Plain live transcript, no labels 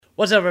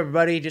What's up,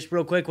 everybody? Just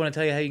real quick, want to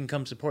tell you how you can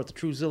come support the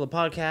Truthzilla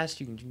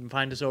podcast. You can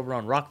find us over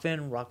on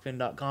Rockfin,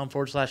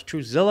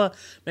 rockfin.com/Truthzilla.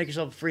 Make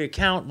yourself a free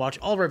account. Watch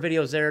all of our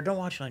videos there. Don't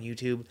watch it on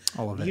YouTube.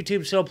 All of it.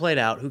 YouTube's so played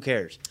out. Who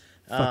cares?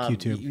 Fuck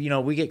YouTube. You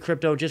know, we get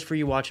crypto just for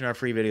you watching our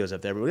free videos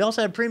up there. But we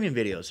also have premium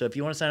videos. So if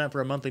you want to sign up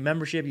for a monthly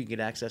membership, you can get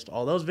access to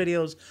all those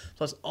videos,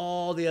 plus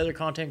all the other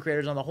content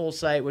creators on the whole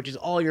site, which is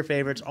all your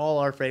favorites, all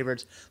our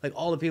favorites, like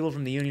all the people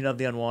from the Union of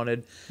the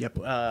Unwanted. Yep.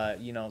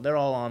 You know, they're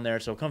all on there.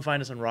 So come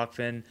find us on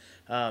Rockfin.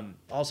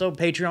 Also,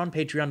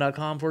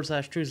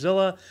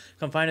 patreon.com/Truthzilla.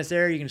 Come find us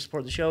there. You can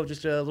support the show,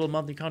 just a little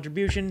monthly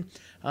contribution.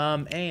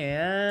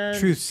 And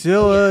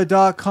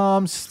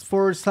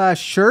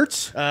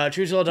Truthzilla.com/shirts.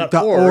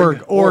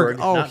 Truthzilla.org.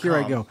 Oh, here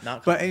I go.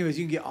 Not But anyways,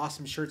 you can get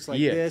awesome shirts like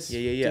this.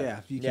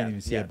 Yeah. You can't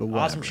even see it, but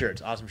whatever. Awesome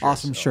shirts.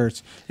 Awesome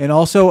shirts. And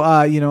also,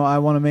 I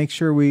want to make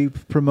sure we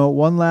promote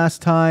one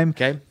last time.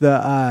 Okay.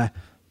 The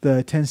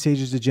 10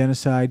 Stages of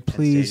Genocide.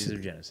 Please, Stages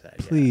of Genocide,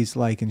 yeah. please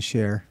like and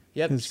share.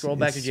 Yep. Scroll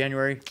back to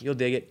January. You'll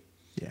dig it.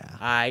 Yeah.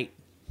 All right.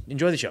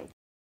 Enjoy the show.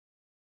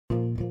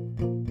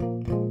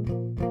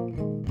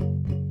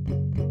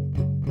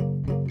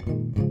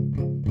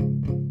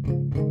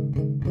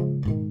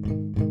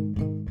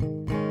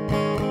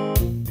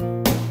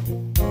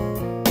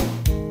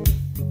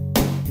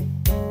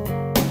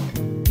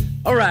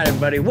 All right,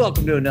 everybody.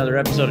 Welcome to another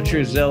episode of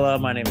Truthzilla.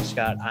 My name is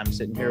Scott. I'm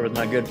sitting here with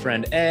my good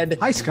friend Ed.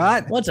 Hi,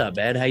 Scott. What's up,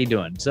 Ed? How you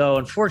doing? So,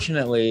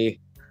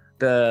 unfortunately,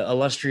 the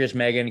illustrious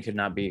Megan could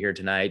not be here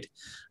tonight.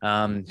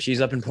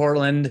 She's up in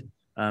Portland,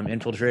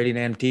 infiltrating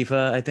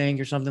Antifa, I think,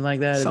 or something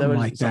like that. Something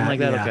like that.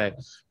 Yeah. Okay.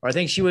 Or I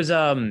think she was.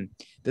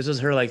 This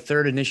was her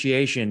third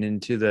initiation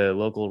into the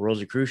local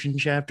Rosicrucian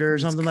chapter or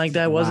something like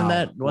that. Wasn't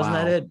that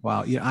it?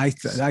 Wow. Yeah, I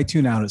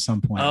tune out at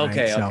some point.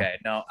 Okay. right? Okay.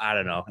 No, I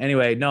don't know.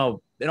 Anyway,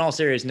 no. In all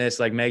seriousness,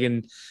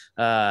 Megan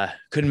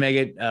couldn't make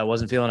it.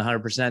 Wasn't feeling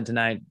 100%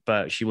 tonight,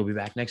 but she will be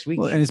back next week.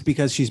 Well, and it's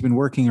because she's been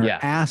working her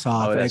ass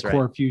off at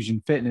Core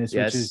Fusion Fitness,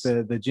 which is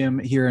the gym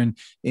here in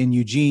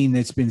Eugene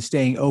that's been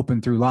staying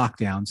open through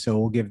lockdown. So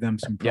we'll give them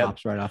some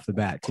props right off the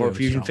bat. Core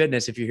Fusion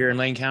Fitness. If you're here in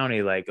Lane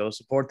County, go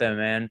support them,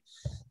 man.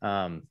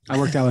 I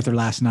worked out with her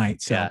last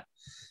night. So. Yeah.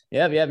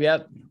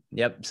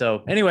 Yep.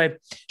 So anyway,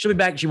 she'll be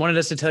back. She wanted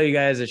us to tell you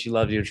guys that she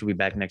loves you. She'll be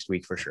back next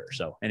week for sure.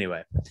 So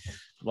anyway,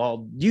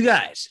 well, you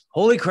guys,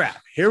 holy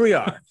crap, here we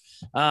are.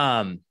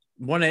 Want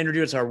to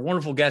introduce our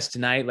wonderful guest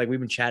tonight. We've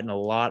been chatting a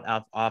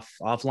lot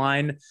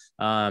offline.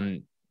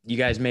 You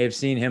guys may have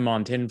seen him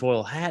on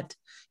Tinfoil Hat.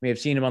 You may have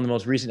seen him on the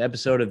most recent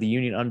episode of the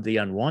Union of the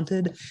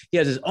Unwanted. He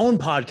has his own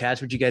podcast,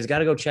 which you guys got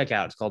to go check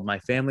out. It's called My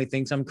Family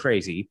Thinks I'm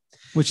Crazy.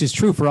 Which is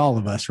true for all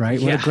of us, right?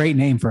 What a great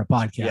name for a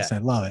podcast. Yeah. I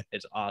love it.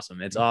 It's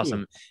awesome. It's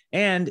awesome.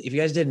 And if you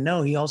guys didn't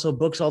know, he also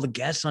books all the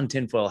guests on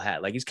Tinfoil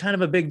Hat. He's kind of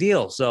a big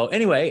deal. So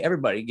anyway,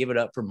 everybody give it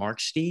up for Mark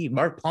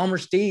Palmer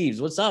Steves.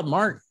 What's up,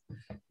 Mark?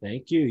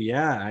 Thank you.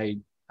 Yeah, I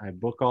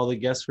book all the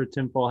guests for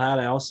Tinfoil Hat.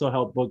 I also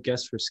help book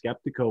guests for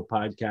Skeptico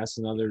podcast,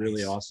 another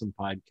really awesome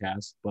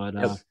podcast. But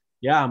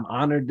yeah, I'm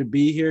honored to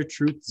be here.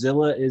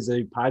 Truthzilla is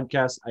a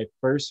podcast I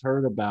first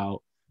heard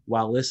about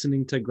while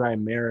listening to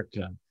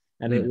Grimerica.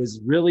 And it was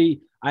really,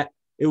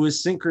 it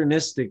was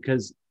synchronistic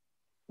because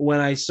when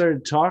I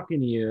started talking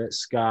to you,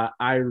 Scott,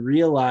 I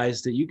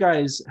realized that you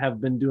guys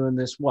have been doing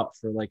this, for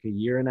a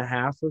year and a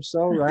half or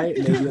so, right?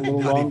 Maybe a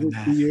little longer,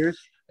 2 years.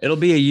 It'll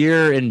be a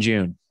year in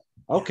June.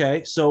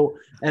 Okay. So,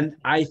 and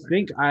I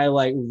think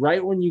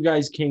right when you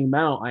guys came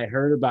out, I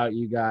heard about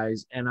you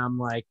guys and I'm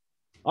like,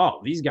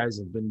 oh, these guys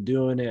have been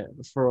doing it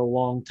for a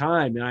long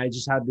time. And I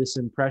just had this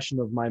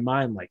impression of my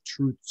mind,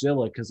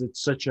 Truthzilla, because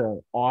it's such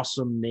an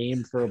awesome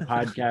name for a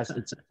podcast.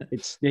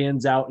 It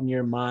stands out in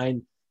your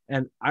mind.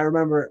 And I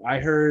remember I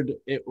heard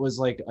it was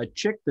a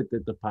chick that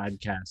did the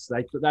podcast.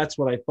 That's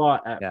what I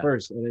thought at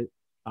first. And it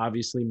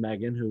obviously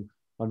Megan, who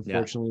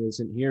unfortunately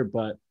isn't here,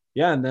 but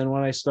yeah. And then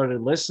when I started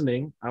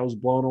listening, I was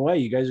blown away.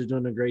 You guys are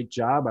doing a great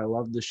job. I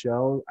love the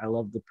show. I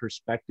love the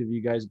perspective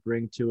you guys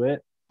bring to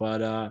it.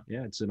 But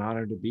it's an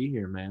honor to be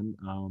here, man.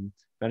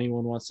 If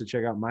anyone wants to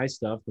check out my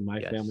stuff, the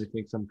My Family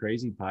Thinks I'm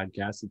Crazy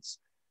podcast, it's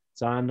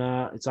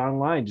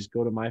online. Just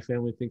go to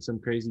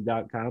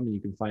myfamilythinksimcrazy.com and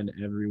you can find it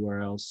everywhere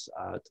else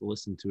to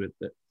listen to it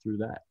through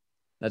that.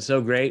 That's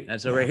so great.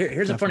 That's so great.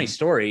 Here's a funny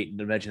story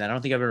to mention that. I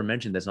don't think I've ever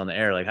mentioned this on the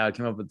air, how I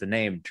came up with the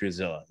name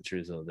Truthzilla.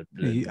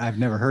 I've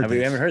never heard. Have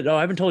you ever heard? Oh,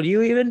 I haven't told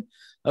you even.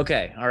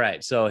 Okay. All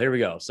right. So here we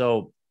go.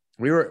 So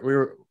we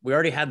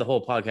already had the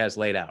whole podcast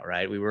laid out,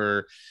 right? We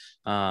were,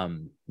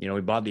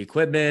 we bought the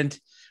equipment,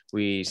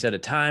 we set a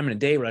time and a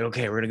date. We're like,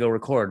 okay, we're going to go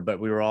record, but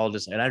we were all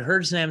just, and I'd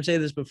heard Sam say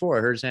this before.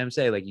 I heard Sam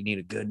say you need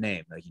a good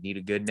name, you need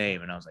a good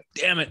name. And I was like,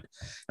 damn it.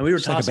 And we were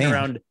tossing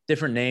around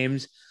different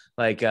names.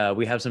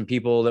 We have some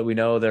people that we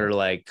know that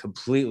are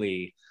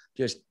completely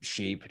just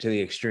sheep to the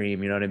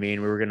extreme. You know what I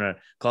mean? We were going to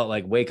call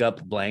it Wake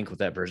Up Blank with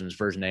that person's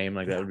first name.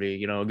 That would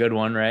be, a good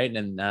one. Right.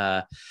 And,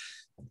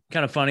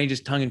 kind of funny,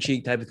 just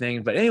tongue-in-cheek type of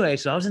thing. But anyway,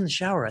 so I was in the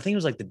shower. I think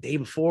it was the day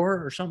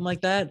before or something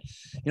like that.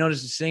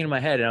 Just singing in my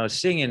head. And I was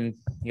singing.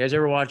 You guys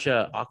ever watch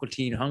Aqua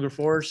Teen Hunger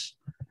Force?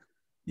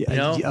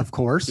 Yeah, of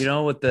course.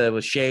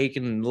 With Shake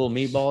and Little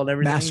Meatball and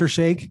everything. Master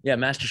Shake. Yeah,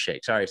 Master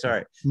Shake. Sorry.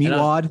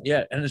 Meatwad.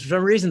 Yeah, and for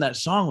some reason that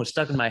song was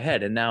stuck in my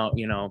head, and now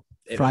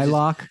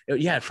Frylock.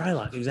 Yeah,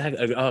 Frylock,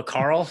 exactly.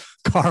 Carl.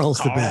 Carl's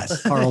the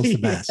best. Carl's the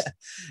best.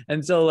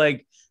 And so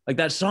like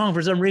that song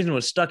for some reason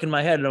was stuck in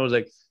my head, and I was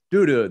like, the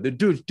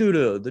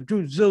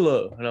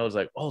Truthzilla, and I was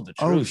like, oh, the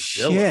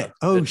Truthzilla.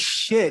 Oh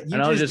shit!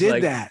 You just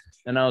did that.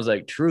 And I was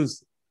like,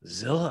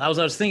 Truthzilla. I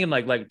was thinking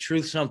like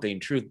truth something,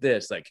 truth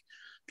this, like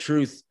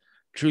truth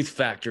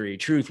factory,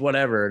 truth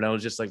whatever. And I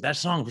was just like, that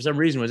song for some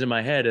reason was in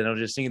my head, and I was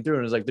just singing through,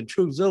 and it was like the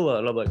Truthzilla,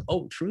 and I'm like,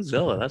 oh,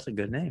 Truthzilla, that's a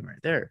good name right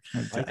there.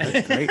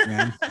 That's great,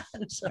 man.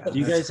 Do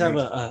you guys have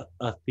a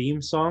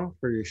theme song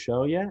for your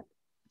show yet?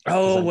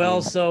 Oh,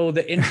 well, so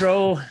the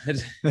intro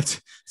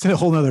that's a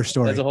whole nother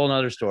story. That's a whole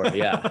nother story.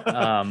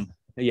 Yeah.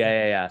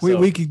 Yeah. So,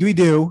 we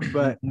do,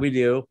 but we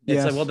do.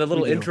 It's like, well, the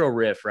little intro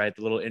riff, right?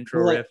 The little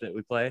intro riff that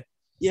we play.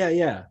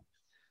 Yeah.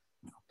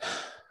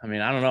 I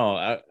mean, I don't know.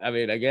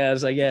 I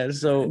guess.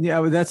 So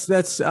yeah,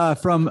 that's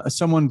from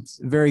someone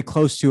very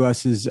close to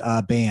us's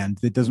band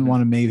that doesn't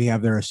want to maybe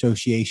have their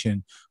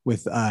association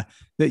with that.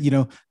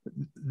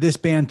 This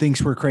band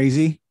thinks we're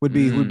crazy would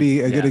be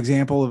a good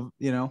example of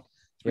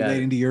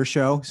relating to your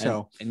show.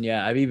 So and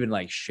I've even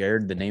like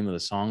shared the name of the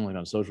song like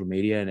on social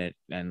media, and it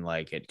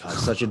caused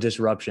such a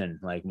disruption.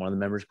 Like one of the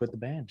members quit the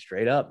band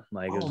straight up.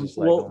 Like it was just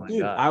like, oh my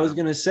God. I was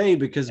gonna say,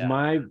 because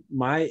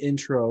my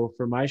intro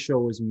for my show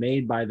was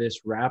made by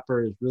this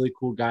rapper, this really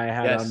cool guy I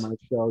had on my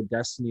show,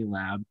 Destiny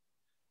Lab.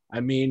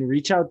 I mean,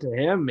 reach out to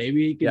him.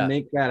 Maybe he can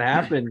make that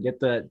happen. Get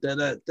the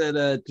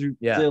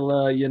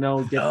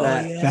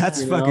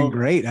That's fucking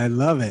great. I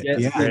love it.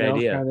 Great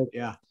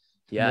idea.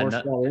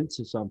 More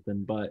into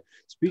something. But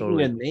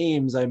speaking of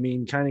names, I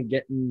mean, kind of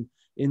getting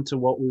into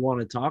what we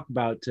want to talk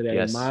about today.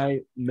 Yes. My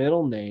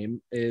middle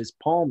name is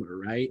Palmer,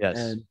 right? Yes.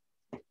 And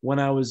when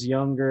I was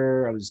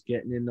younger, I was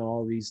getting into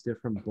all these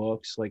different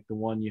books, like the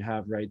one you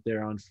have right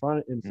there in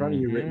front of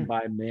you, written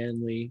by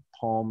Manly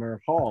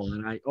Palmer Hall.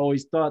 And I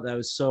always thought that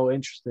was so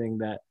interesting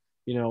that,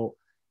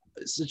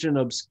 such an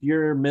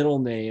obscure middle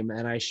name.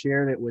 And I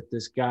shared it with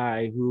this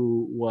guy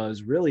who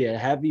was really a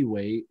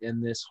heavyweight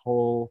in this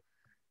whole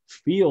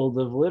field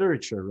of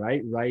literature,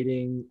 right?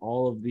 Writing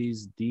all of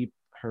these deep,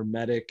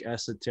 hermetic,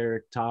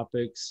 esoteric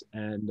topics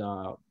and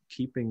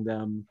keeping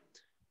them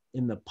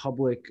in the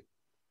public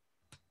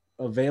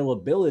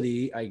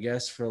availability, I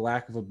guess, for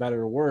lack of a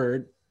better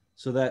word,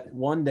 so that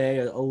one day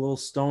a little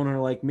stoner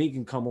like me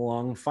can come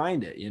along and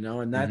find it,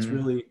 and that's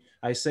really,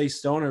 I say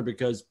stoner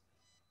because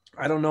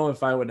I don't know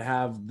if I would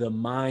have the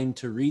mind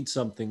to read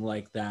something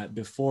like that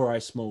before I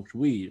smoked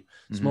weed.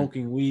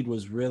 Smoking weed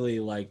was really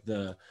like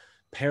the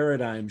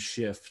paradigm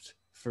shift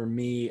for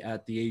me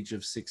at the age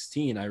of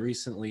 16. I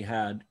recently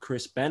had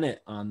Chris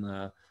Bennett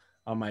on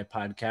my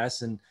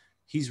podcast, and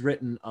he's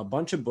written a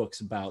bunch of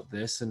books about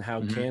this and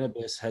how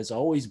cannabis has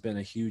always been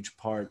a huge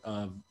part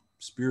of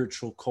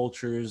spiritual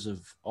cultures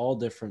of all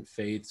different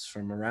faiths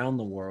from around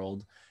the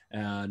world,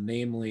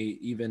 namely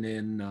even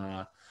in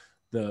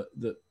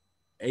the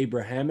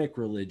Abrahamic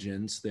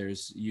religions.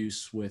 There's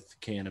use with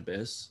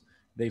cannabis.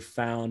 They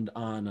found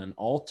on an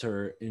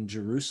altar in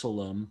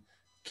Jerusalem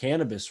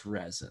cannabis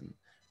resin,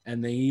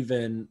 and they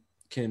even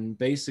can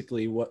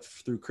basically,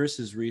 through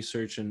Chris's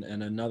research and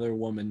another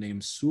woman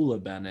named Sula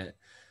Bennett,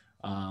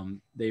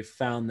 they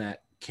found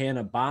that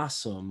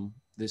cannabasum,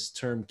 this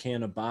term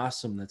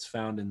cannabasum that's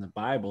found in the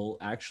Bible,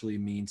 actually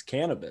means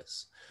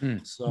cannabis.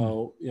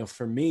 So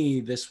for me,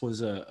 this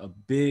was a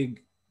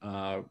big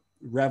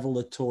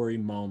revelatory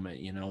moment.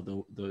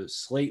 The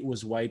slate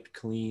was wiped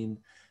clean,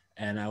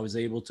 and I was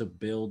able to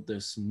build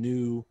this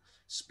new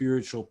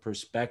spiritual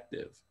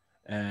perspective.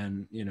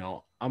 And,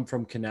 I'm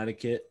from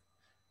Connecticut.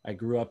 I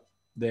grew up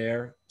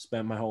there,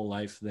 spent my whole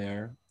life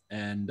there.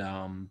 And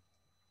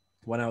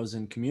when I was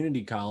in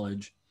community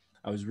college,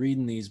 I was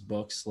reading these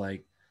books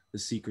like The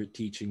Secret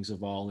Teachings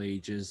of All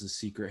Ages, The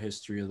Secret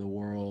History of the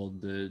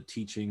World, The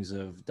Teachings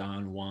of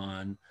Don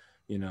Juan,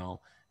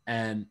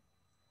 and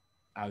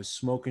I was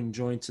smoking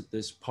joints at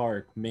this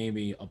park,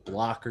 maybe a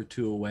block or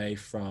two away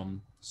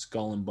from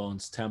Skull and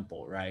Bones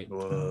Temple, right?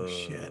 Whoa. Oh,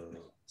 shit.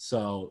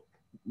 So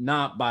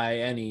not by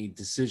any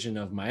decision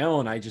of my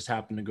own. I just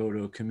happened to go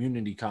to a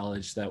community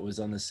college that was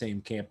on the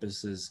same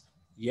campus as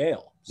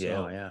Yale.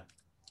 So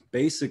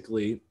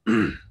basically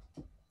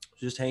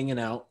just hanging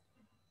out,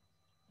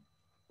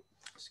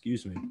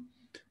 excuse me.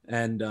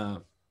 And I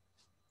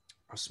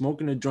was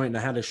smoking a joint, and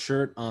I had a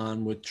shirt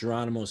on with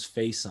Geronimo's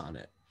face on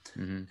it.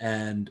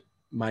 And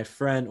my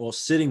friend,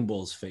 Sitting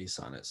Bull's face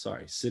on it.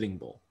 Sorry, Sitting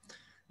Bull.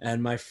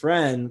 And my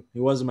friend, he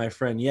wasn't my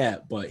friend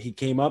yet, but he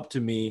came up to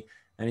me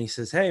and he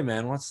says, "Hey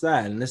man, what's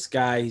that?" And this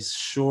guy, he's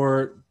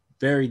short,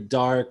 very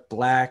dark,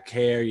 black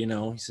hair,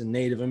 he's a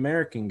Native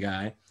American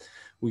guy.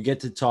 We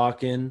get to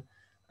talking,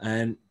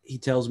 and he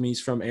tells me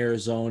he's from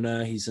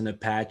Arizona. He's an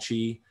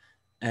Apache.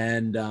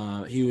 And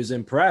he was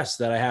impressed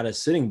that I had a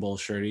Sitting Bull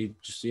shirt. He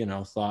just,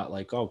 thought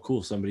like, oh,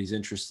 cool, somebody's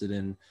interested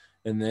in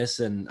this.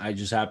 And I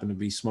just happened to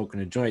be smoking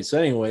a joint. So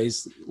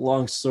anyways,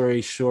 long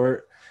story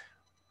short,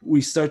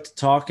 we started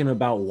talking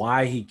about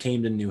why he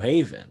came to New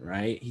Haven,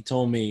 right? He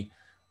told me,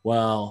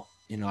 well,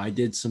 you know, I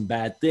did some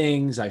bad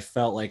things. I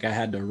felt like I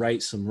had to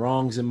right some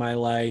wrongs in my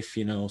life,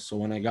 you know. So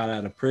when I got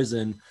out of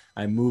prison,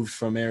 I moved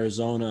from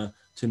Arizona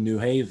to New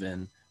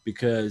Haven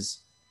because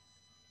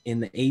in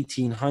the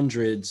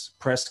 1800s,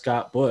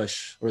 Prescott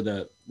Bush, or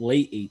the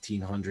late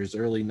 1800s,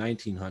 early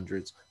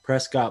 1900s,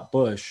 Prescott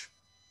Bush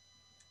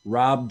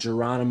robbed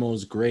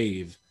Geronimo's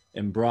grave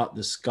and brought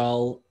the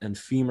skull and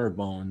femur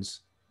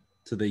bones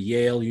to the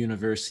Yale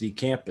University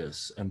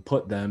campus and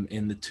put them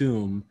in the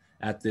tomb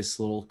at this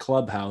little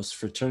clubhouse,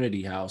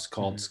 fraternity house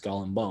called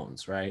Skull and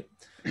Bones, right?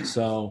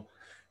 So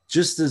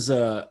just as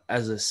a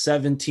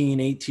 17,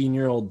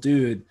 18-year-old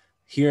dude,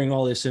 hearing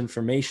all this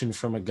information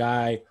from a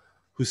guy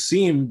who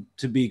seemed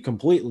to be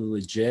completely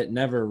legit,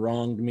 never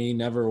wronged me,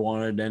 never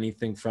wanted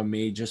anything from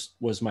me, just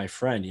was my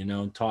friend, you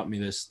know, and taught me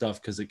this stuff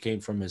because it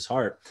came from his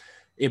heart.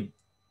 It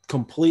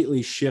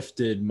completely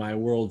shifted my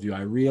worldview.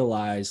 I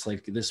realized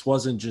like this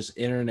wasn't just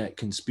internet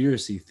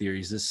conspiracy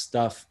theories. This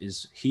stuff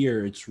is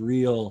here. It's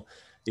real.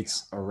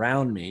 It's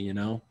around me, you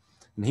know?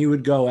 And he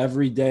would go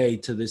every day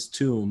to this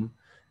tomb.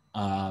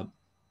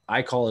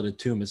 I call it a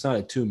tomb. It's not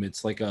a tomb.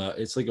 It's like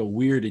a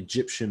weird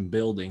Egyptian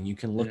building. You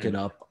can look it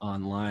up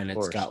online.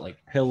 It's got like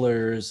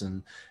pillars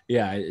and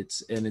yeah,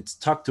 it's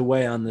tucked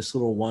away on this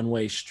little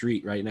one-way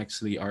street right next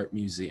to the art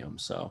museum.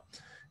 So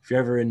if you're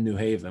ever in New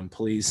Haven,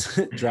 please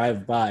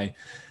drive by.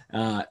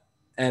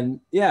 And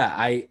yeah,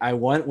 I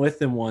went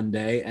with him one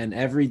day, and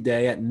every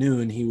day at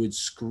noon, he would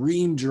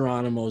scream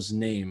Geronimo's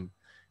name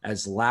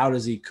as loud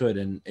as he could.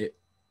 And it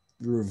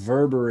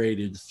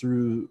reverberated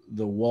through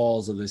the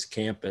walls of this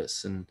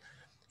campus. And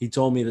he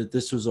told me that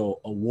this was a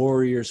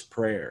warrior's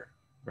prayer,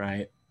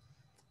 right?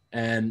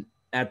 And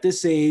at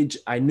this age,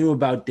 I knew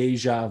about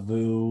deja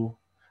vu.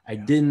 I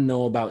didn't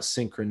know about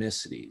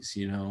synchronicities,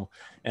 you know,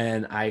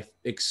 and I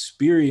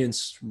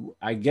experienced,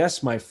 I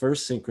guess, my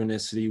first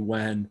synchronicity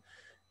when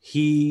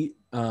he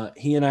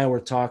and I were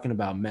talking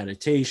about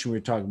meditation. We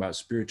were talking about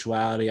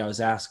spirituality. I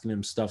was asking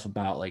him stuff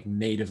about like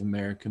Native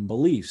American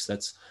beliefs.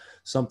 That's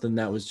something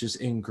that was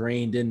just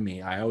ingrained in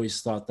me. I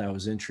always thought that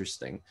was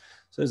interesting.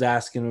 So I was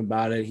asking him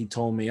about it. He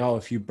told me, oh,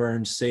 if you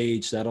burn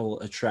sage, that'll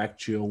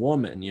attract you a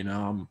woman. You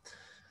know, I'm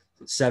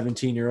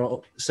 17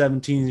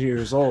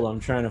 years old. I'm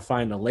trying to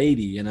find a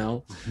lady, you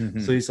know?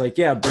 So he's like,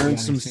 yeah, burn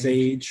some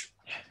sage.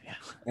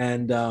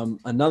 And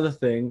another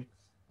thing,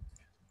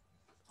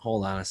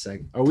 hold on a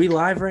second. Are we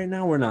live right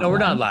now? We're not. No, we're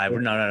not live.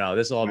 No.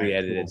 This will all be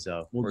edited. Cool.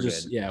 So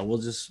we'll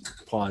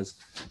just pause.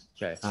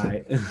 Okay. All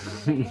right.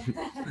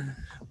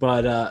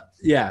 But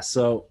yeah,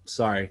 so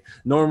sorry.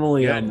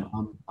 Normally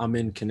I'm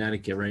in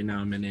Connecticut right now.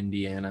 I'm in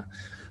Indiana.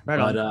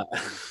 Right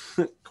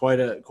but quite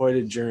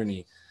a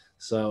journey.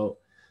 So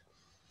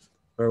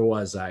where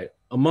was I?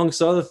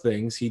 Amongst other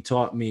things, he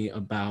taught me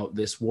about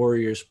this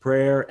warrior's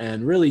prayer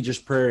and really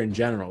just prayer in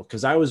general.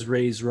 Because I was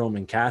raised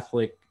Roman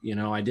Catholic. You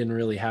know, I didn't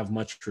really have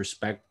much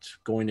respect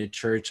going to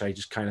church. I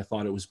just kind of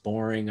thought it was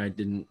boring. I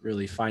didn't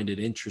really find it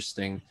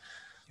interesting.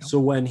 Yep. So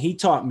when he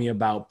taught me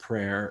about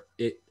prayer,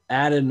 it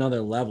added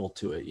another level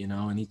to it, you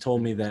know, and he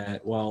told me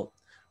that, well,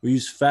 we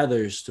use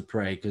feathers to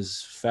pray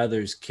because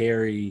feathers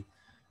carry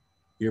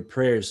your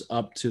prayers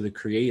up to the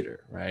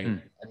Creator, right?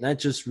 And that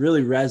just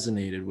really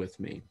resonated with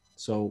me.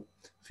 So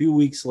a few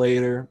weeks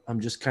later, I'm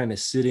just kind of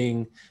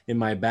sitting in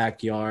my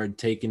backyard,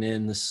 taking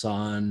in the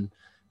sun.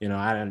 You know,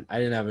 I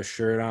didn't have a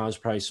shirt on. I was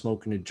probably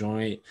smoking a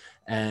joint,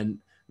 and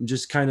I'm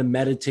just kind of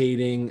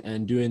meditating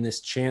and doing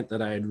this chant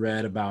that I had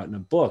read about in a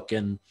book.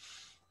 And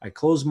I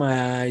close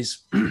my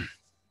eyes, and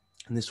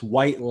this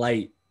white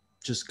light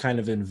just kind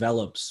of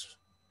envelops.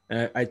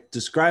 And I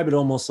describe it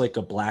almost like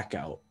a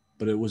blackout,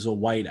 but it was a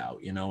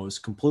whiteout. You know, it was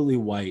completely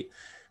white.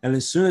 And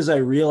as soon as I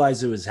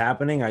realized it was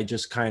happening, I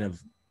just kind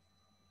of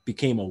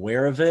became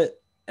aware of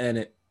it, and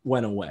it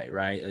went away.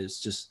 Right?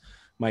 It's just,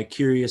 my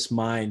curious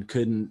mind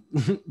couldn't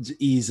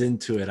ease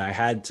into it. I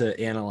had to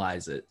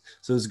analyze it.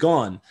 So it's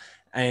gone.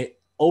 I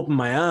opened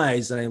my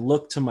eyes and I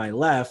looked to my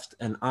left,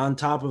 and on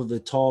top of the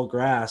tall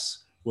grass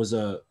was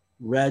a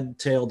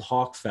red-tailed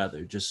hawk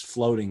feather just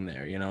floating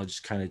there, you know,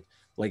 just kind of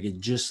like it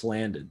just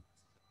landed.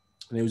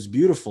 And it was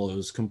beautiful. It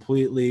was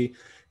completely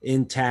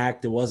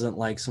intact. It wasn't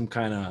like some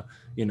kind of,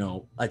 you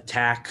know,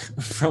 attack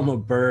from a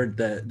bird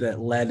that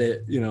led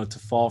it, you know, to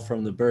fall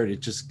from the bird.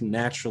 It just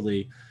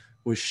naturally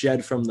was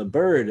shed from the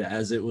bird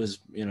as it was,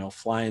 you know,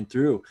 flying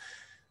through.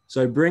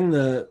 So I bring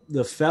the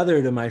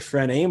feather to my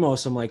friend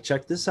Amos. I'm like,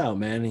 check this out,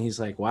 man. And he's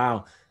like,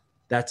 wow,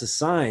 that's a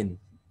sign.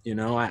 You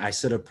know, I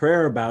said a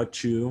prayer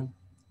about you.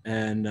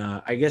 And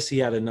I guess he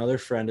had another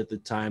friend at the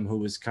time who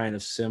was kind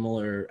of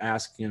similar,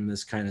 asking him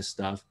this kind of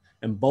stuff.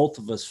 And both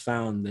of us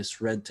found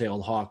this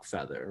red-tailed hawk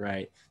feather,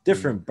 right?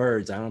 Different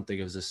birds. I don't think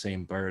it was the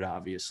same bird,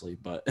 obviously,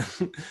 but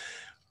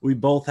we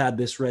both had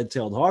this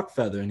red-tailed hawk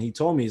feather. And he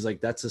told me, he's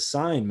like, that's a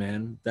sign,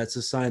 man. That's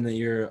a sign that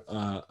you're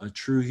a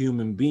true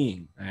human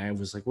being. And I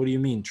was like, what do you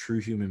mean true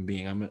human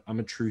being? I'm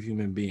a true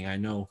human being. I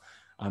know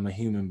I'm a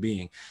human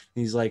being.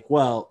 And he's like,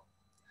 well,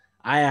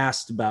 I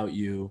asked about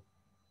you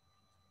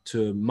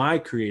to my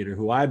Creator,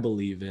 who I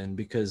believe in,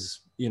 because,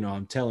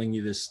 I'm telling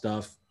you this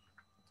stuff.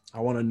 I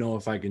want to know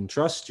if I can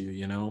trust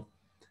you,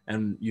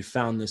 and you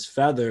found this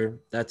feather.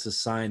 That's a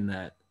sign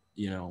that,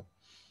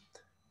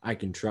 I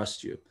can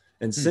trust you.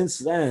 And since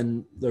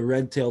then, the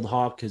red-tailed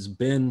hawk has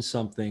been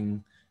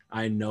something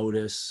I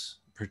notice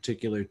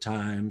particular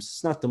times.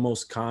 It's not the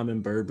most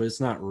common bird, but it's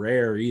not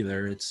rare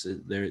either.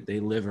 They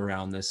live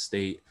around this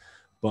state,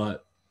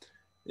 but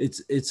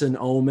it's an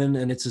omen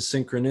and it's a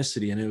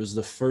synchronicity. And it was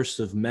the first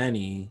of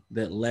many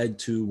that led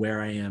to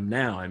where I am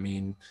now. I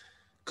mean,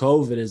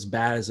 COVID, as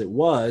bad as it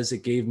was,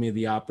 it gave me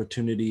the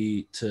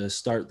opportunity to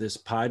start this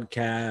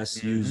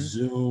podcast, use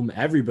Zoom.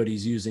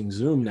 Everybody's using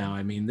Zoom now.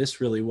 I mean,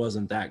 this really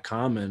wasn't that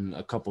common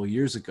a couple of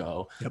years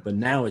ago, but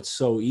now it's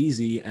so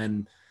easy.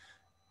 And,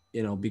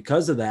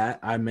 because of that,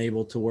 I'm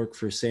able to work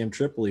for Sam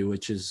Tripoli,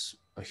 which is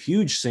a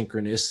huge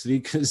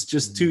synchronicity, because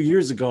just 2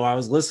 years ago, I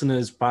was listening to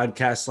his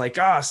podcast like,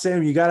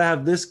 Sam, you got to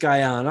have this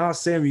guy on.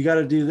 Sam, you got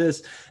to do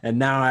this. And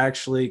now I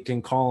actually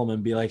can call him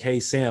and be like, hey,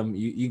 Sam,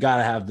 you got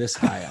to have this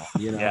guy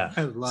on, Yeah.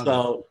 I love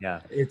so it.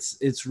 Yeah.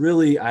 It's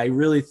really, I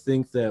really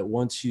think that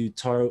once you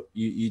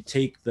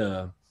take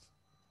the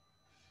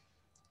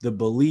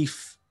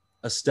belief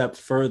a step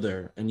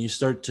further and you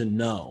start to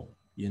know,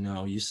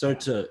 you start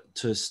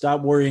to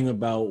stop worrying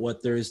about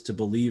what there is to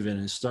believe in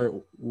and start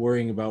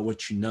worrying about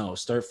what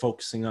start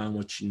focusing on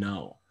what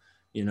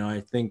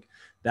I think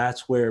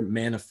that's where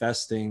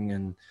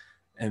manifesting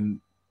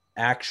and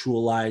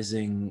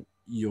actualizing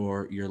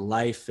your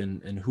life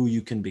and who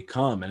you can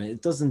become. And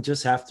it doesn't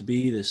just have to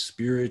be the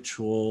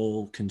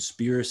spiritual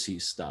conspiracy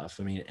stuff.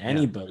 I mean,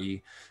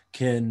 anybody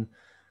can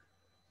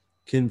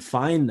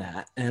find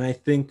that. And I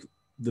think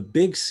the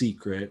big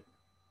secret,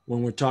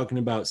 when we're talking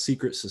about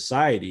secret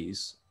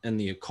societies and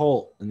the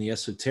occult and the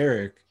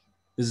esoteric,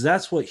 is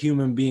that's what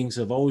human beings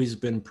have always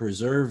been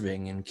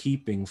preserving and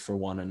keeping for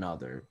one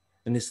another.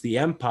 And it's the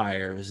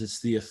empires,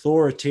 it's the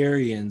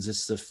authoritarians,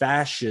 it's the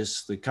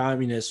fascists, the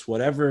communists,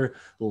 whatever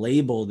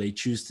label they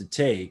choose to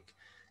take.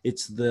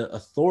 It's the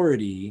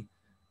authority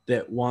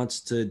that wants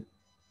to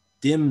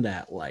dim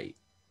that light.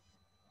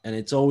 And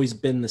it's always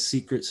been the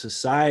secret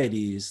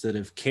societies that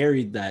have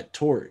carried that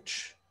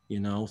torch,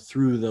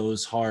 through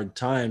those hard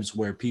times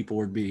where people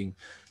were being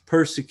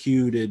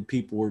persecuted,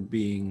 people were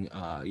being,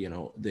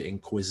 the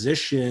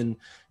Inquisition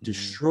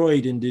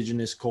destroyed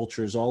indigenous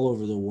cultures all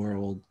over the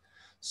world.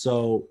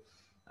 So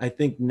I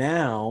think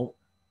now,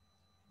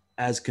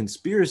 as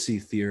conspiracy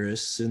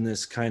theorists in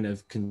this kind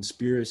of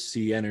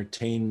conspiracy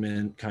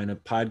entertainment kind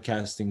of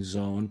podcasting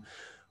zone,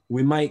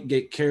 we might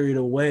get carried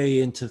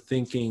away into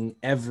thinking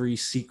every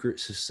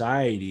secret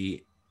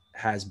society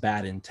has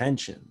bad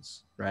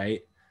intentions,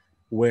 right?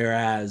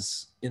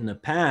 Whereas in the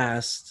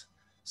past,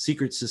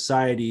 secret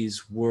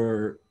societies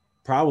were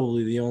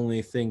probably the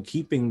only thing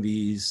keeping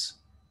these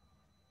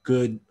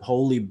good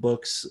holy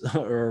books,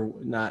 or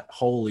not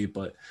holy,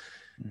 but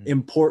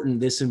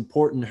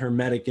important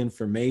hermetic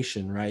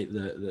information, right?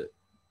 The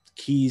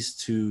keys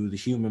to the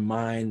human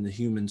mind, the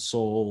human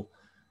soul,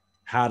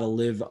 how to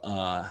live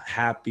a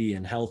happy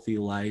and healthy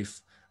life.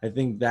 I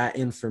think that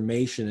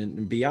information,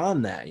 and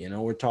beyond that,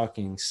 we're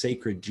talking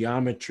sacred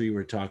geometry,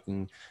 we're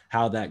talking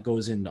how that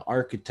goes into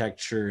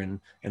architecture,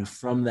 and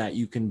from that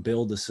you can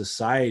build a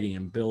society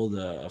and build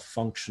a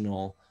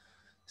functional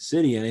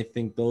city. And I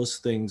think those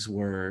things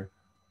were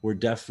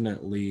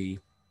definitely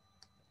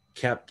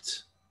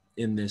kept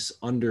in this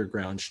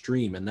underground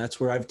stream. And that's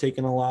where I've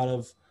taken a lot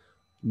of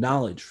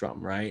knowledge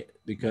from, right?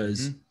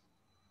 Because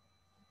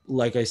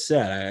like I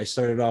said, I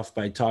started off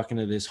by talking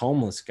to this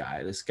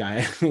guy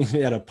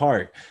at a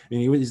park. I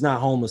mean, he's not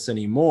homeless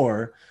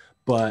anymore,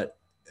 but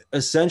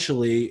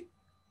essentially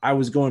I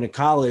was going to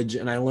college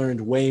and I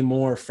learned way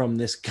more from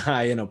this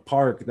guy in a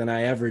park than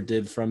I ever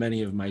did from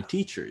any of my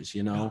teachers,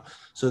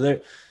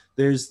 So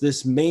there's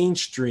this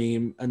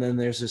mainstream and then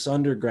there's this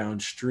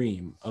underground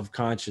stream of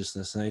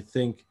consciousness. And I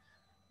think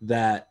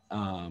that,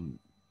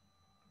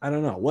 I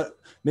don't know what,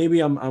 maybe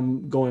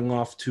I'm going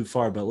off too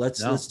far, but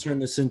let's turn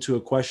this into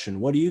a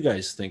question. What do you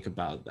guys think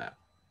about that?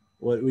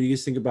 What do you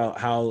guys think about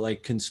how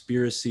like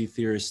conspiracy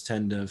theorists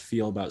tend to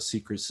feel about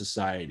secret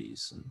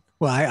societies?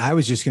 Well, I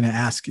was just going to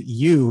ask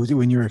you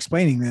when you were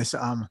explaining this.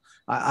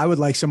 I would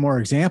like some more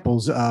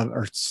examples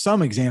or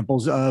some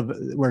examples of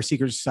where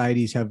secret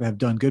societies have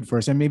done good for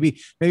us. And maybe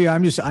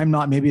I'm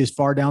not maybe as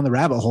far down the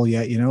rabbit hole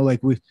yet.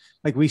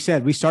 Like we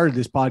said, we started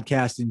this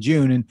podcast in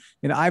June,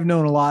 and I've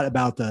known a lot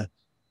about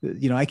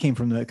I came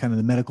from the kind of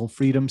the medical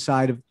freedom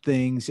side of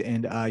things,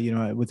 and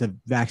with a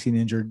vaccine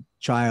injured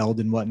child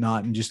and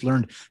whatnot, and just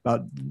learned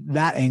about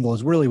that angle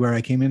is really where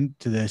I came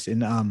into this.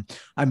 And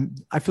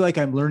I feel like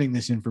I'm learning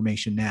this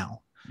information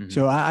now.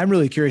 So I'm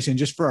really curious, and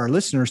just for our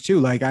listeners too,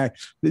 like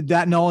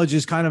that knowledge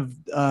is kind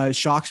of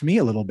shocks me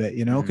a little bit,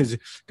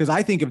 because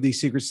I think of these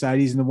secret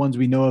societies and the ones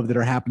we know of that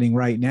are happening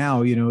right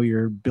now,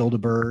 your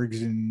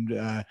Bilderbergs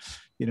and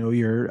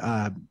your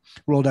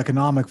World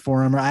Economic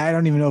Forum, or I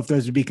don't even know if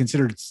those would be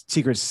considered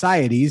secret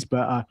societies,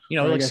 but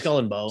like Skull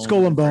and Bones.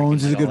 Skull and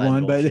Bones is a good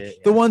one,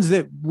 but the ones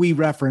that we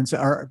reference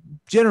are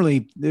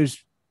generally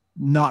there's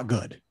not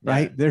good,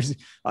 right? Yeah. There's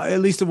at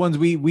least the ones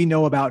we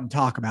know about and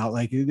talk about.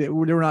 Like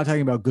we're not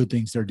talking about good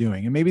things they're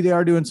doing, and maybe they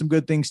are doing some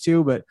good things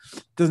too, but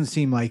it doesn't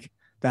seem like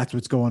that's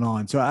what's going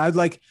on. So I'd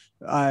like,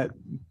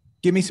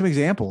 give me some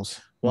examples,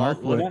 Well,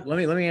 Mark. let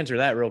me answer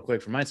that real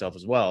quick for myself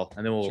as well,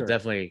 and then we'll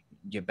definitely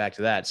get back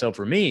to that. So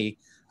for me,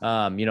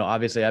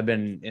 obviously I've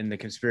been in the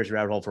conspiracy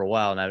rabbit hole for a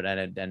while,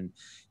 and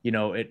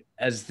it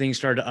as things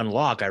started to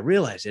unlock, I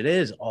realized it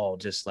is all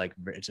just like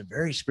it's a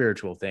very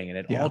spiritual thing, and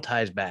it all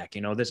ties back.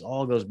 This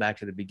all goes back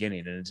to the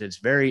beginning, and it's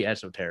very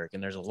esoteric,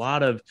 and there's a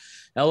lot of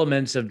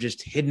elements of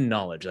just hidden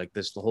knowledge, like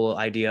this the whole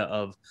idea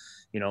of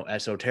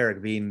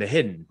esoteric being the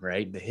hidden,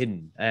 right? The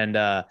hidden, and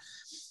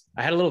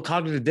I had a little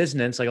cognitive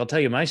dissonance. Like I'll tell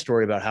you my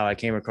story about how I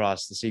came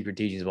across the secret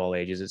teachings of all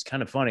ages. It's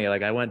kind of funny.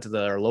 Like I went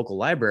to our local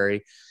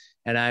library,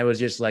 and I was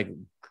just like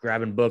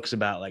grabbing books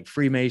about like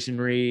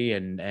Freemasonry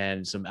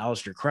and some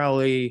Aleister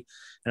Crowley.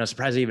 And I was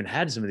surprised I even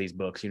had some of these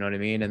books, you know what I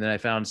mean? And then I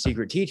found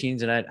Secret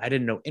Teachings, and I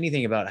didn't know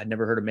anything about, I'd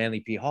never heard of Manly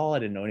P. Hall. I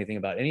didn't know anything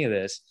about any of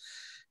this.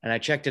 And I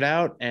checked it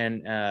out,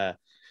 and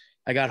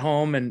I got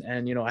home and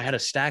I had a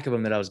stack of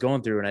them that I was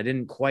going through, and I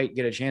didn't quite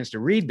get a chance to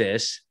read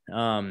this.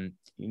 And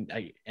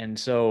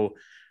so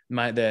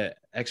the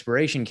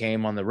expiration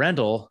came on the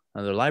rental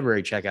on the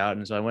library checkout.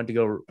 And so I went to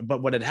go,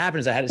 but what had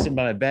happened is I had it sitting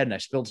by my bed, and I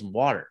spilled some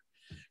water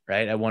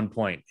right at one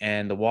point,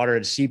 and the water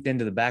had seeped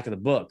into the back of the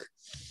book.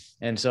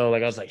 And so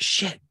like I was like,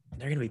 shit,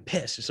 they're gonna be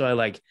pissed. So I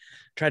like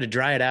tried to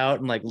dry it out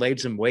and like laid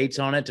some weights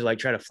on it to like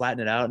try to flatten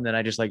it out, and then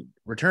I just like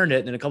returned it.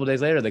 And then a couple of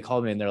days later they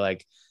called me, and they're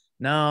like,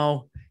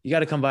 no, you got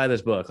to come buy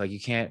this book, like you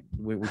can't,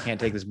 we can't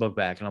take this book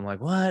back. And I'm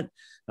like, what?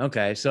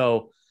 Okay.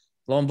 So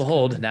lo and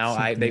behold,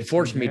 now they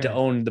forced me to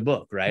own the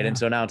book, right? Yeah. And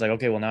so now it's like,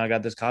 okay, well, now I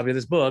got this copy of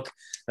this book.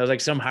 That was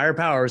like some higher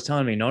power was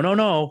telling me,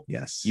 no,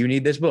 yes, you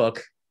need this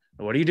book.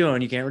 What are you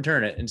doing? You can't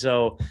return it. And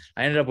so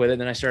I ended up with it.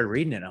 And then I started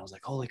reading it, and I was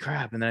like, holy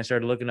crap. And then I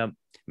started looking up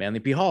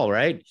Manly P. Hall,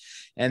 right?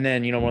 And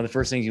then, one of the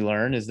first things you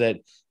learn is that,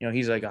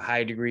 he's like a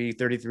high degree,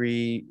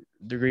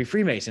 33-degree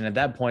Freemason at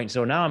that point.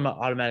 So now I'm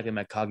automatically,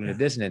 my cognitive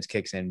dissonance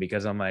kicks in,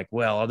 because I'm like,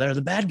 well, they're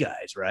the bad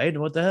guys, right?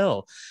 What the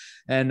hell?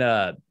 And,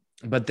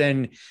 but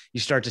then you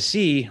start to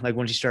see, like,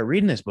 once you start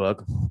reading this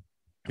book,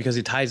 because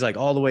it ties like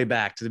all the way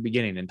back to the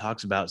beginning and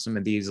talks about some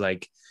of these,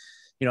 like,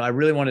 I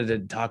really wanted to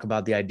talk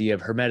about the idea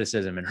of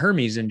Hermeticism and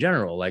Hermes in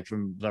general, like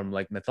from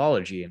like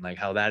mythology, and like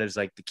how that is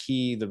like the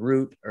key, the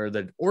root, or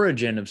the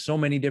origin of so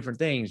many different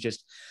things,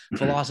 just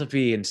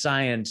philosophy and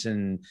science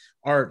and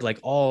art, like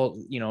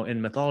all,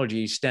 in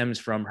mythology stems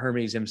from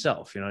Hermes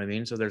himself. You know what I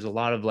mean? So there's a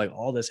lot of like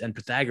all this, and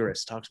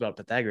Pythagoras talks about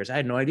Pythagoras. I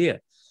had no idea.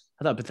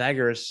 I thought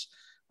Pythagoras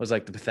was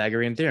like the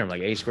Pythagorean theorem,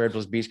 like a squared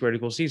plus b squared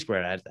equals c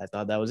squared. I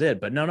thought that was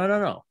it, but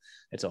no.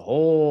 It's a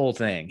whole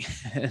thing.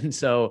 And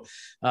so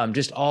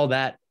just all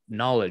that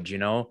knowledge,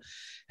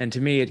 and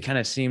to me it kind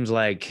of seems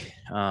like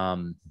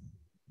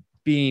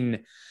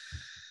being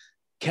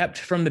kept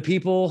from the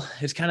people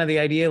is kind of the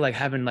idea, like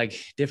having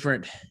like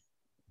different,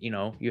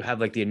 you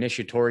have like the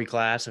initiatory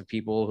class of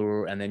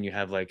people and then you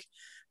have like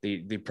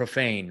the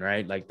profane,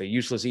 right? Like the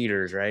useless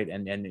eaters, right?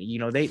 And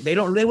they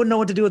wouldn't know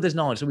what to do with this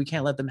knowledge, so we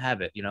can't let them have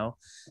it,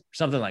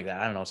 something like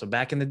that. I don't know. So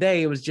back in the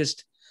day,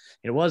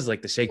 it was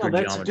like the sacred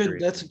geometry.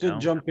 That's a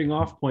good jumping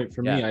off point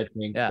for me, I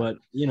think. Yeah. But,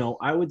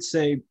 I would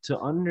say to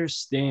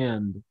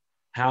understand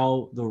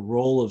how the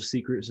role of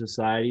secret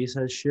societies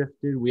has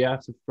shifted, we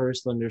have to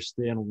first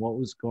understand what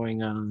was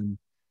going on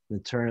in the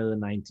turn of the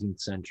 19th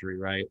century,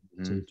 right?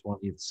 Mm-hmm. To the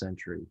 20th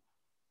century.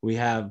 We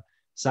have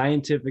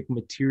scientific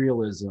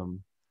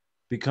materialism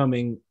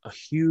becoming a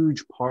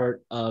huge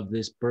part of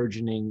this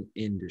burgeoning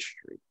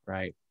industry,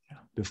 right? Yeah.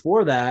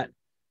 Before that,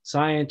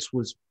 science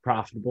was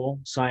profitable,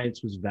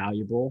 science was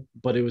valuable,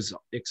 but it was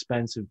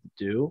expensive to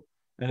do.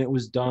 And it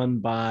was done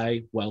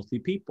by wealthy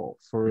people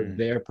for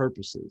their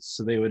purposes.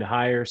 So they would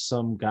hire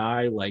some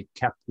guy like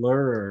Kepler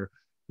or,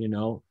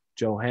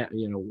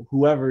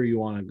 whoever you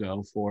want to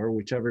go for,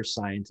 whichever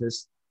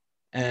scientist.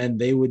 And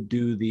they would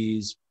do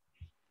these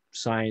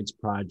science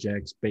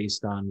projects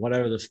based on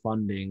whatever the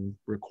funding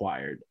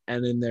required.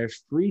 And in their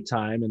free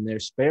time and their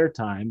spare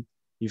time,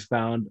 you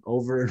found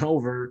over and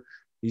over,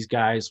 these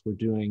guys were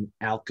doing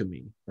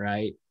alchemy,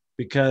 right?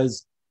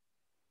 Because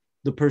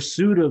the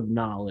pursuit of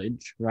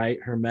knowledge, right?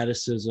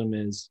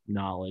 Hermeticism is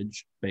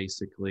knowledge,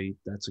 basically.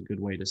 That's a good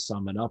way to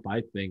sum it up,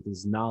 I think,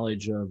 is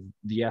knowledge of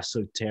the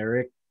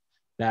esoteric,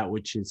 that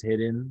which is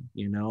hidden,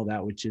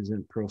 that which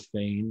isn't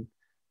profane.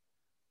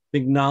 I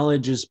think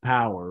knowledge is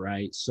power,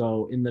 right?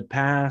 So in the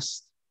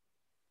past,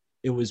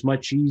 it was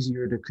much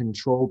easier to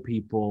control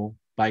people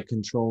by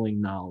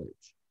controlling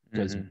knowledge,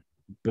 because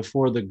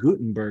before the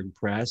Gutenberg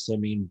press,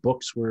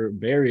 books were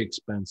very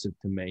expensive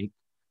to make.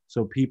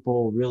 So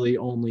people really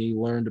only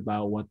learned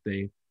about what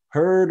they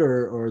heard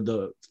or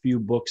the few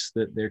books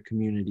that their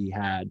community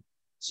had.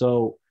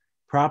 So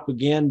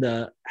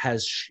propaganda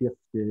has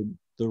shifted.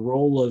 The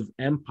role of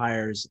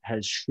empires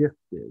has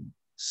shifted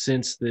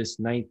since this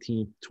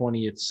 19th,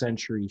 20th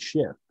century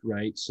shift,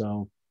 right?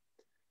 So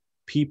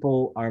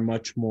people are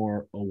much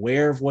more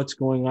aware of what's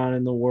going on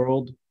in the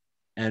world,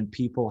 and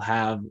people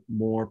have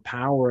more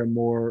power and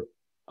more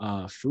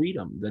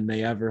freedom than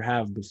they ever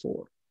have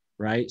before,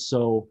 right?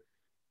 So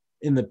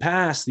in the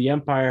past, the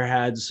empire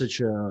had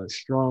such a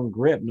strong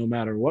grip, no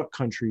matter what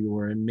country you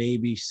were in,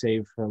 maybe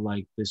save for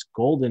like this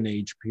golden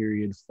age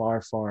period,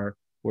 far,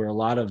 where a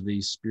lot of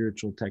these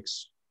spiritual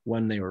texts,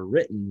 when they were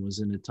written, was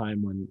in a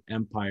time when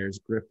empire's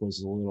grip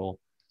was a little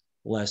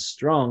less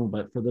strong.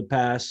 But for the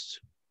past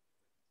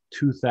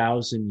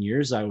 2,000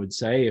 years, I would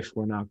say, if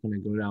we're not going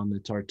to go down the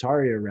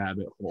Tartaria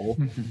rabbit hole,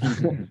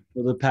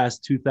 for the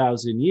past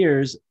 2,000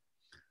 years,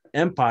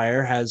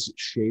 empire has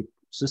shaped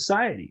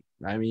society.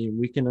 I mean,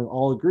 we can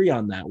all agree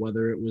on that,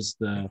 whether it was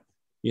the,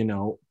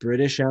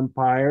 British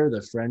Empire,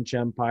 the French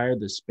Empire,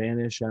 the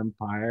Spanish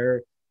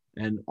Empire,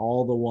 and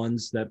all the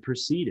ones that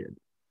preceded.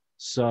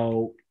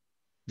 So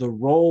the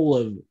role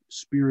of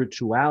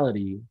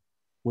spirituality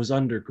was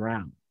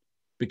underground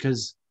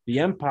because the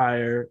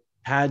empire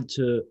had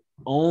to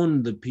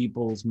own the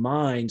people's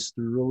minds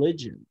through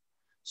religion.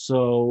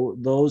 So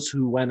those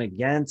who went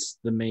against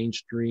the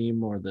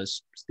mainstream or the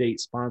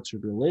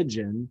state-sponsored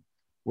religion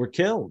were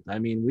killed. I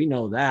mean, we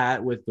know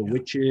that with the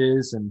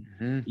witches and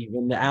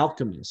even the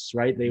alchemists,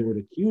 right? They would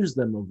accuse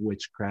them of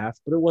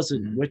witchcraft, but it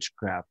wasn't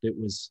witchcraft. It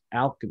was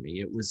alchemy.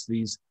 It was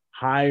these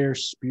higher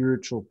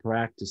spiritual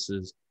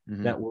practices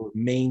that were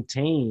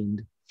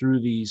maintained through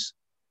these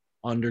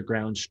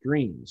underground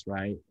streams,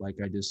 right? Like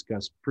I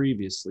discussed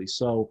previously.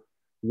 So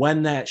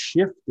when that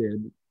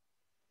shifted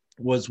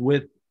was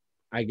with,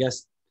 I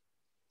guess,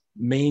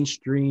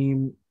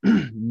 mainstream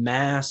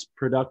mass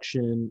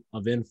production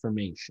of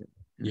information.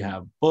 You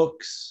have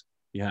books,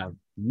 you have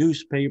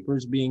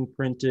newspapers being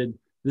printed.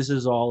 This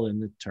is all in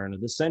the turn of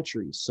the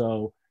century.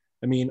 So,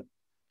 I mean,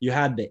 you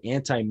had the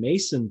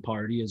anti-Mason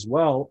party as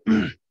well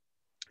in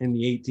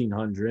the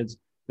 1800s.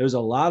 There's a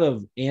lot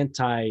of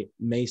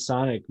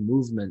anti-Masonic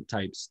movement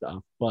type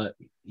stuff, but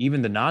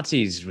even the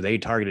Nazis, they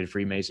targeted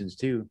Freemasons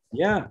too.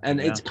 Yeah,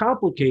 and it's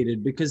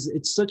complicated because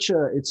it's such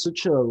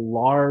a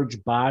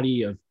large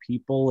body of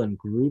people and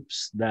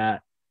groups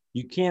that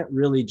you can't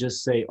really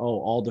just say,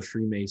 oh, all the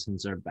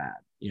Freemasons are bad.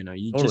 You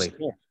Totally. Just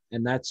can't.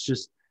 And that's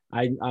just,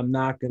 I'm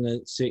not going to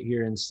sit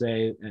here and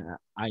say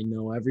I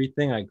know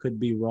everything. I could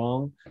be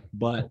wrong,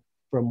 but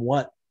from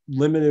what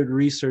limited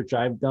research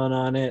I've done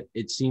on it,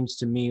 it seems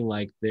to me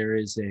like there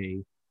is a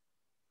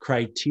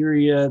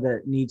criteria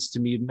that needs to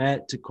be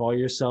met to call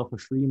yourself a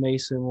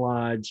Freemason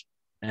lodge,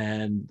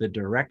 and the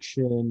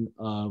direction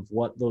of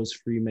what those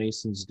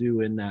Freemasons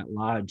do in that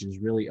lodge is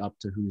really up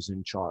to who's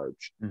in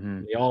charge.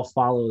 They all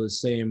follow the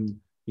same,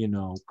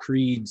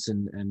 creeds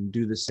and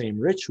do the same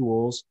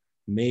rituals,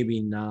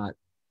 maybe not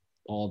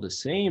all the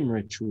same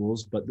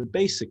rituals, but the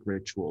basic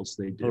rituals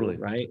they do, Totally.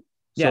 Right?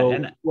 Yeah, so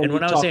and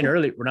when I was saying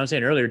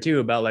earlier too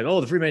about like, oh,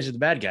 the Freemasons are the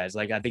bad guys,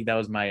 like I think that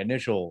was my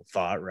initial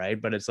thought,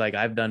 right? But it's like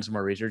I've done some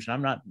more research and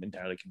I'm not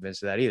entirely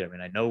convinced of that either. I mean,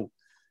 I know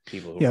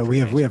people who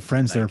we have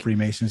friends that are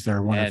Freemasons that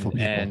are wonderful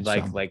people. And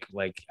like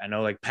I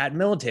know like Pat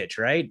Miletich,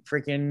 right?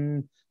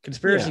 Freaking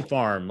Conspiracy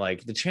Farm,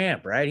 like the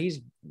champ, right?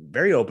 He's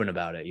very open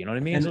about it. You know what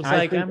I mean? And so it's I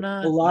like think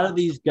a lot of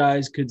these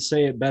guys could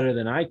say it better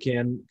than I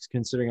can,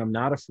 considering I'm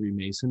not a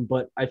Freemason,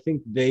 but I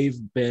think they've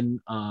been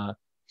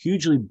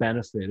hugely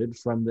benefited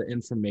from the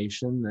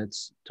information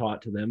that's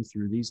taught to them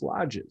through these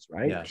lodges,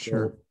 right? Yeah,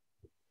 sure.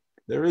 So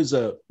there is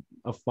a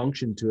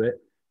function to it.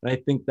 And I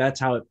think that's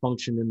how it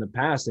functioned in the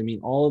past. I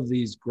mean, all of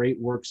these great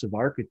works of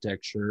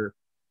architecture,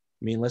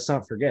 I mean, let's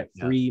not forget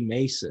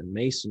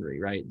Masonry,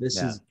 right? This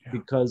is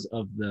because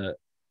of the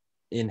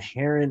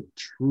inherent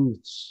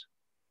truths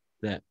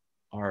that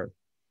are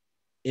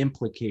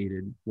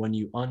implicated when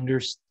you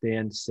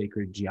understand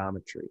sacred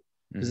geometry.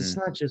 Because it's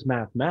not just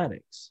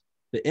mathematics.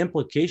 The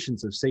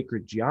implications of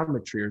sacred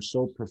geometry are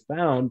so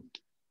profound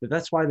that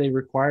that's why they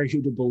require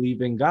you to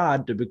believe in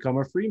God to become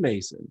a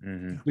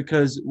Freemason.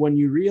 Because when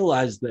you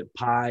realize that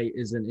pi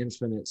is an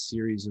infinite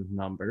series of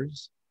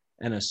numbers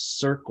and a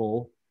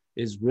circle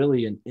is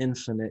really an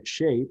infinite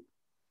shape,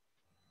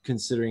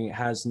 considering it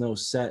has no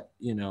set,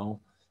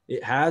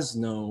 it has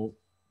no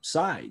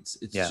sides.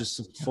 It's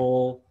just a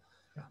full,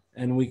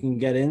 and we can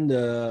get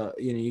into,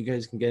 you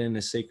guys can get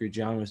into sacred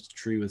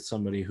geometry with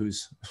somebody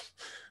who's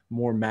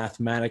more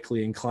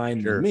mathematically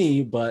inclined than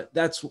me, but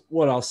that's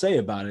what I'll say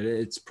about it.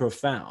 It's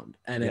profound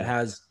and it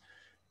has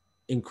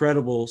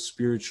incredible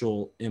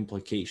spiritual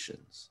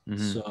implications.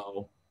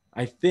 So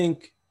I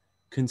think,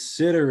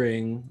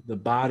 considering the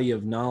body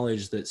of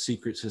knowledge that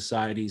secret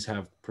societies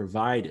have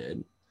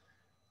provided,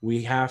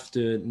 we have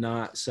to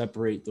not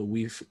separate the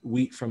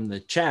wheat from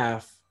the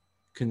chaff,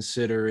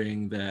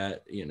 considering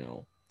that,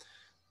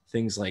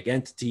 things like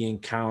entity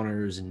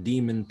encounters and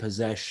demon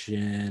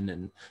possession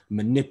and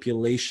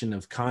manipulation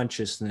of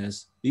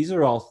consciousness, these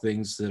are all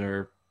things that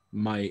have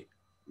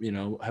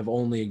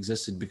only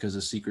existed because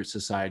of secret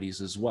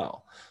societies as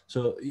well.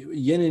 So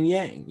yin and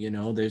yang,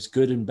 there's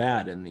good and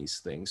bad in these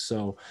things.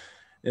 So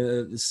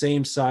the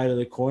same side of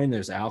the coin,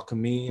 there's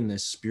alchemy and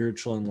there's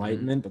spiritual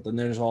enlightenment, but then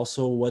there's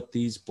also what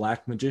these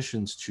black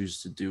magicians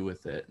choose to do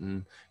with it,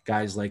 and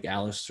guys like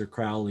Aleister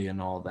Crowley and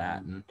all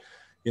that. And,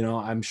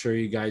 I'm sure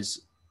you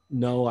guys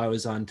know I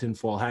was on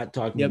Tinfoil Hat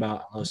talking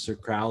about Aleister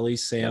Crowley.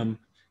 Sam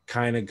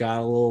kind of got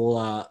a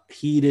little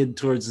heated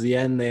towards the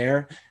end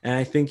there. And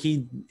I think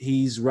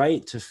he's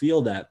right to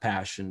feel that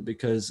passion,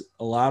 because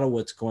a lot of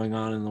what's going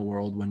on in the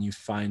world, when you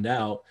find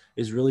out,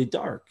 is really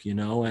dark, you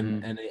know,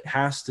 and it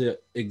has to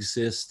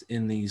exist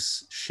in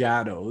these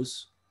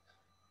shadows.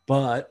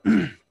 But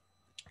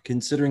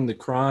considering the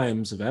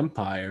crimes of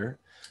empire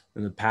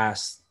in the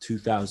past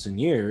 2,000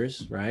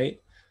 years, right,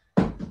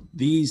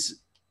 these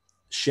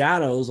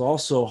shadows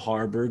also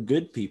harbor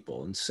good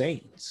people and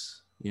saints,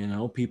 you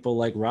know, people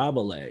like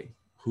Rabelais,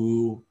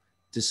 who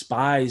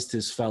despised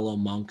his fellow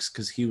monks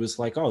because he was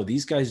like, oh,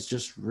 these guys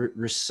just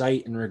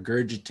recite and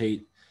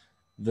regurgitate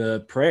the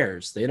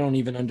prayers. They don't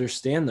even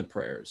understand the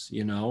prayers,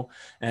 you know.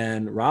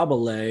 And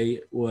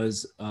Rabelais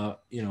was,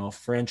 you know, a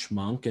French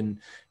monk, and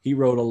he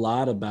wrote a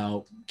lot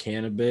about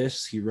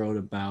cannabis. He wrote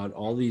about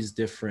all these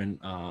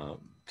different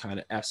kind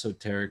of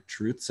esoteric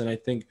truths. And I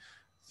think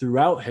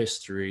throughout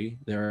history,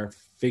 there are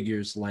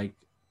figures like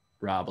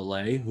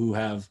Rabelais who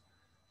have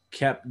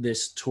kept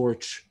this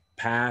torch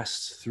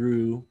passed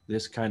through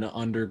this kind of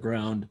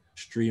underground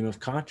stream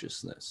of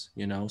consciousness,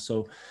 you know.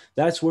 So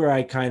that's where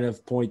I kind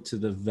of point to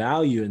the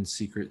value in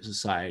secret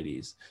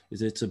societies,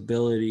 is its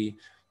ability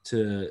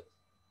to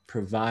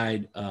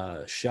provide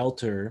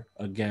shelter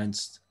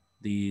against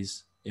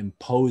these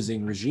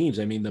imposing regimes.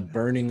 I mean, the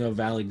burning of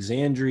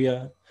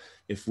Alexandria,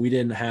 if we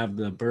didn't have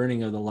the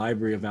burning of the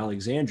Library of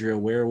Alexandria,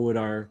 where would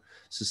our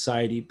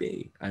society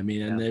be? I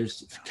mean, and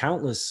there's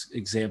countless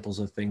examples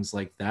of things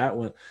like that.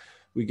 When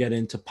we get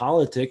into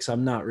politics,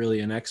 I'm not really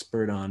an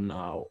expert on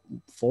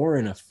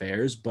foreign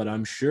affairs, but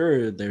I'm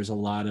sure there's a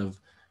lot of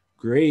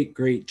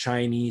great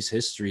Chinese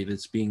history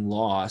that's being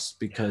lost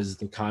because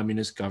the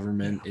communist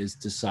government is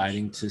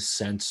deciding to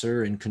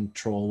censor and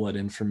control what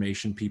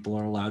information people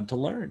are allowed to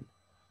learn.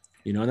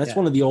 You know, and that's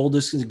one of the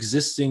oldest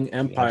existing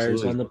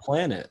empires on the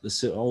planet,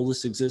 the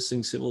oldest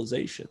existing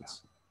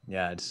civilizations.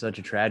 Yeah, it's such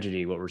a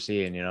tragedy what we're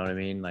seeing, you know what I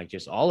mean? Like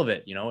just all of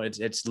it, you know,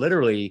 it's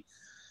literally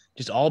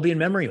just all being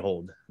memory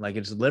hold. Like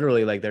it's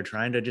literally like they're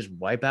trying to just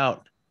wipe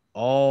out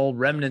all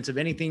remnants of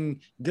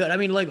anything good. I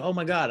mean, like, oh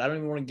my God, I don't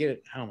even want to get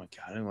it. Oh my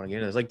God, I don't want to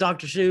get it. It's like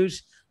Dr.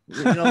 Seuss,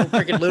 you know,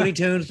 freaking Looney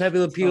Tunes, Pepe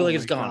Le Pew, like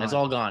it's gone. God. It's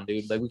all gone,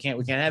 dude. Like we can't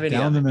have any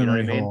down of the it,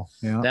 memory you know what hole.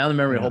 I mean? Down the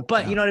memory hole.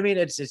 But you know what I mean?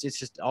 It's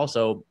just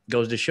also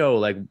goes to show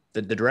like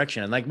the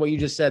direction, and like what you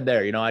just said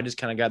there, you know, I just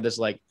kind of got this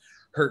like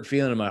hurt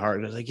feeling in my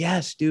heart. I was like,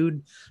 yes,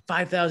 dude,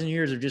 5,000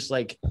 years of just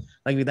like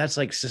that's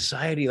like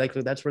society. Like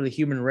that's where the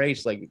human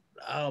race, like,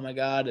 oh my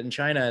God, in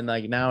China. And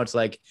like, now it's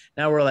like,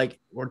 now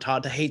we're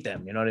taught to hate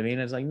them. You know what I mean?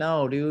 It's like,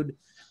 no, dude,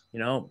 you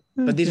know,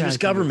 but these are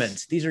just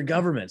governments. These are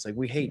governments. Like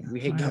we hate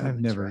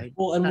governments, right?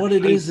 Well, and what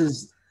it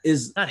is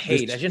not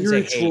hate. I shouldn't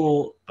say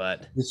hate,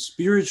 but the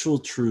spiritual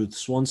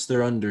truths, once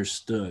they're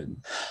understood,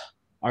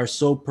 are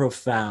so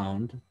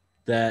profound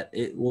that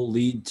it will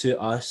lead to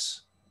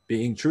us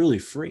being truly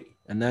free.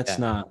 And that's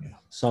not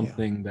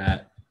something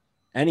that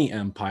any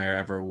empire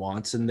ever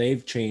wants. And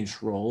they've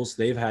changed roles.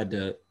 They've had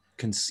to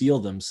conceal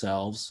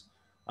themselves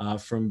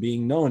from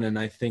being known. And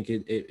I think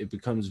it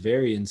becomes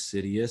very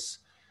insidious.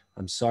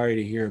 I'm sorry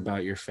to hear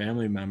about your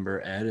family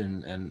member, Ed.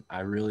 And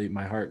I really,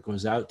 my heart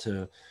goes out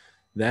to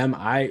them.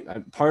 I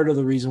part of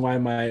the reason why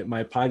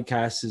my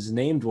podcast is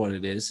named what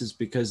it is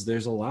because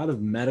there's a lot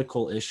of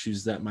medical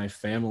issues that my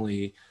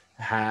family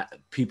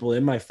people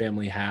in my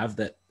family have,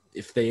 that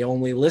if they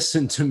only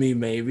listen to me,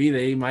 maybe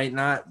they might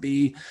not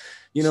be,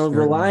 you know,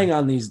 relying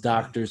on these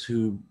doctors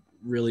who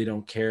really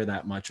don't care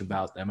that much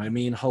about them. I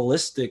mean,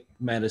 holistic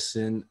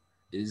medicine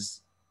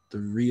is the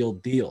real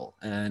deal.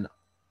 And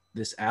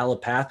this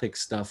allopathic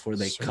stuff where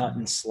they cut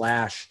and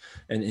slash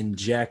and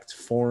inject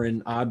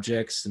foreign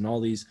objects and all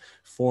these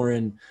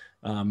foreign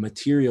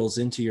materials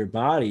into your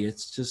body,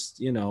 it's just,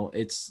 you know,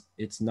 it's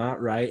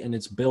not right. And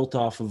it's built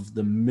off of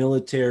the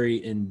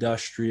military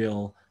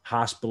industrial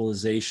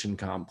hospitalization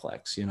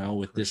complex, you know,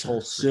 with this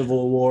whole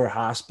Civil War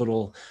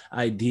hospital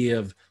idea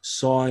of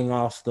sawing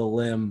off the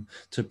limb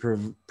to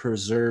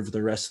preserve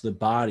the rest of the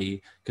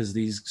body, because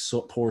these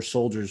poor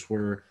soldiers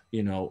were,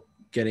 you know,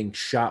 getting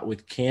shot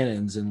with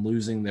cannons and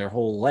losing their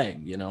whole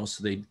leg, you know,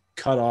 so they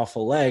cut off a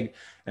leg,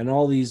 and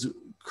all these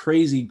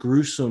crazy,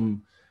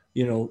 gruesome,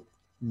 you know,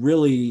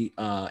 really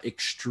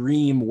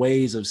extreme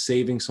ways of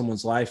saving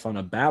someone's life on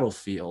a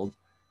battlefield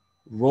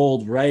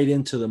rolled right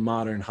into the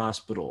modern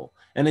hospital.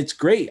 And it's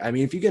great. I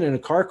mean, if you get in a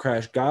car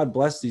crash, God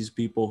bless these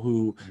people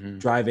who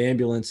drive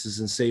ambulances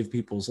and save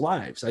people's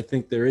lives. I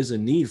think there is a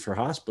need for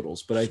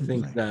hospitals, but I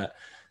think that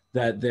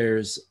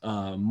there's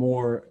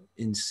more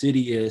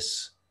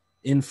insidious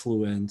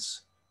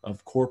influence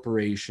of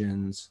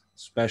corporations,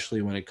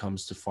 especially when it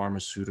comes to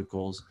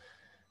pharmaceuticals,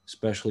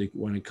 especially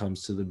when it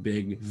comes to the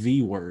big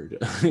V word.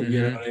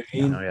 You know what I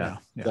mean?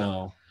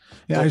 So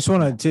I just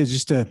want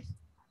to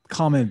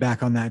comment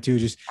back on that too.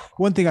 Just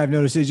one thing I've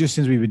noticed is, just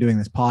since we've been doing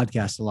this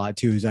podcast a lot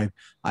too, is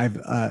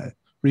I've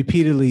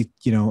repeatedly,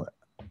 you know,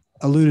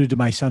 alluded to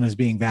my son as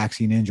being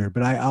vaccine injured,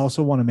 but I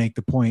also want to make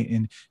the point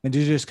and to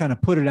just kind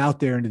of put it out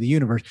there into the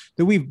universe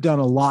that we've done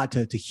a lot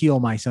to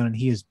heal my son, and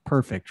he is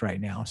perfect right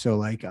now. So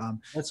like,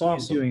 that's awesome.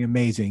 He's doing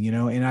amazing, you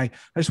know, and I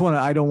just want to,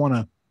 I don't want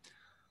to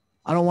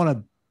I don't want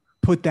to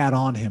put that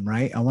on him.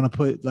 Right. I want to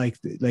put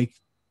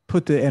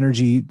put the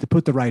energy to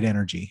put the right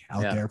energy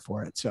out there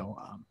for it. So,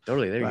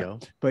 totally. There you go.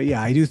 But yeah,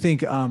 I do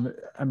think, I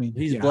mean,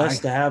 he's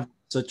blessed to have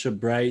such a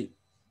bright,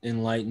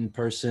 enlightened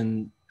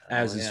person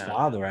as his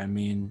father. I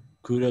mean,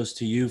 kudos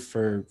to you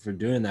for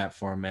doing that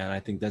for him, man. I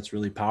think that's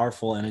really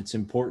powerful. And it's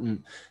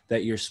important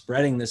that you're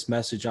spreading this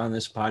message on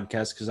this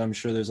podcast, because I'm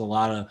sure there's a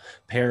lot of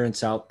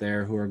parents out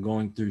there who are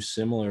going through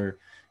similar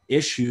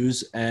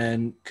issues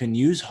and can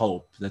use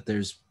hope that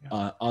there's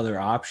other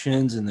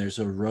options and there's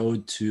a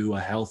road to a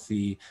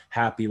healthy,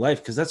 happy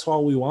life. Because that's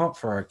all we want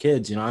for our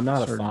kids. You know, I'm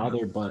not a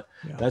father, but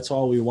that's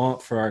all we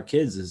want for our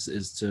kids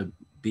is to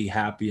be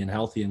happy and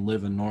healthy and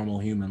live a normal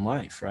human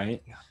life,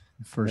 right? Yeah,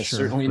 for that's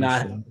sure. Certainly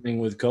not happening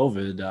with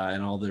COVID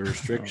and all the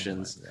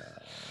restrictions.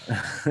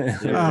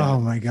 Oh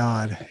my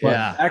God.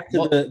 Yeah.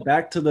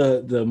 Back to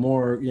the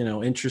more, you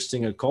know,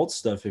 interesting occult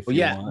stuff. If you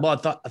want.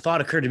 Well, a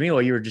thought occurred to me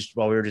while we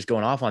were just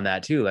going off on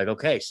that too. Like,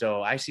 okay,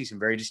 so I see some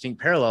very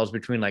distinct parallels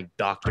between like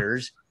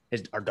doctors.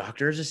 Are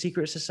doctors a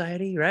secret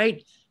society,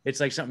 right? It's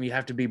like something you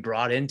have to be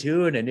brought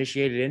into and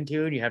initiated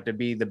into, and you have to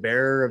be the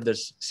bearer of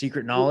this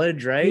secret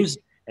knowledge, right?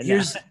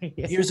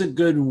 Here's a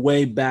good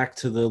way back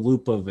to the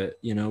loop of it,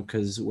 you know,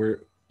 because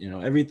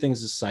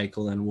everything's a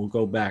cycle, and we'll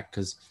go back,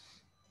 because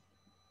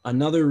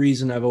another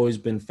reason I've always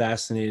been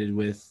fascinated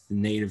with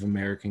Native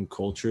American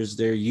culture is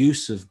their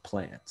use of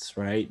plants,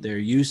 right? Their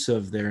use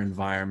of their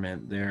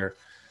environment, their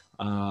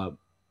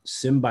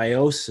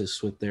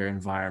symbiosis with their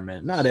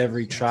environment. Not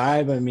every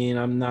tribe. I mean,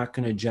 I'm not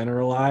going to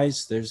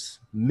generalize. There's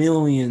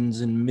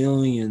millions and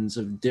millions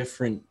of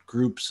different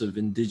groups of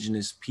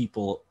indigenous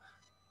people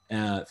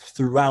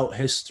throughout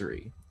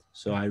history.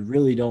 So I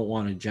really don't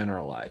want to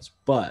generalize,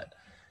 but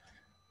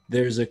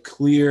there's a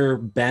clear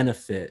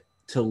benefit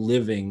to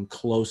living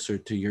closer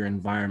to your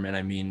environment.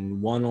 I mean,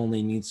 one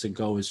only needs to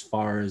go as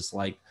far as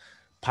like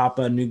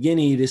Papua New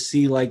Guinea to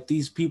see like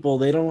these people,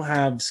 they don't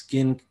have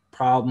skin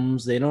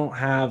problems. They don't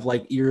have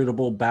like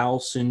irritable bowel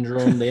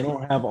syndrome. They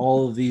don't have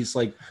all of these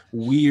like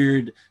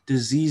weird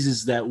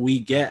diseases that we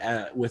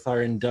get with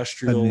our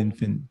industrial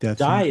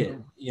diet,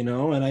 you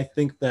know? And I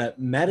think that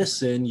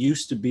medicine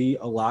used to be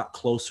a lot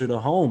closer to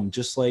home,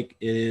 just like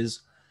it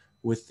is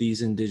with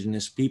these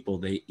indigenous people.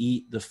 They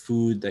eat the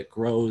food that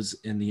grows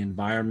in the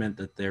environment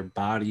that their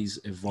bodies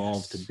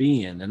evolved to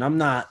be in. And I'm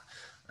not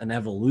an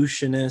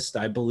evolutionist.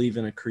 I believe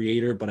in a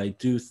creator, but I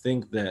do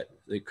think that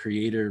the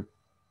creator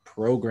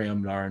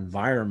programmed our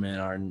environment,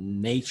 our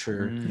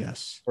nature,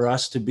 for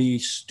us to be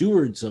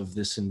stewards of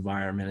this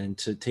environment and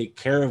to take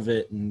care of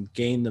it and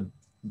gain the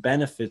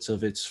benefits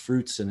of its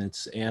fruits and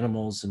its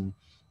animals and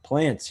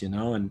plants, you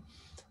know? And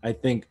I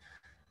think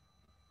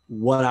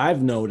what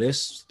I've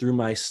noticed through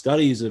my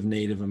studies of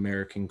Native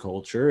American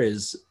culture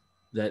is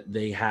that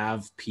they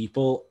have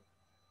people,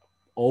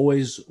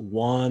 always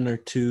one or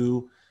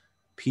two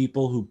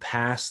people who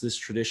pass this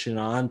tradition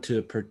on to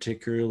a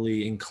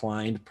particularly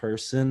inclined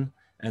person,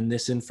 and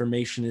this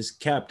information is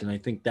kept. And I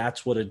think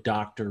that's what a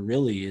doctor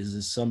really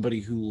is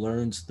somebody who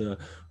learns the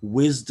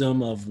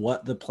wisdom of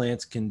what the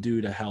plants can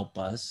do to help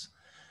us.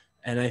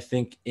 And I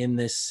think in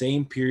this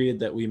same period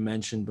that we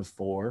mentioned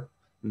before,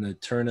 in the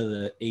turn of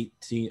the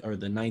 18th or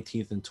the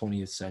 19th and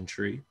 20th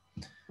century,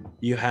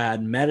 you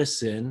had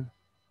medicine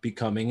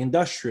becoming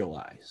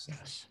industrialized,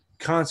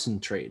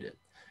 concentrated.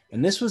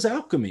 And this was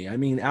alchemy. I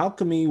mean,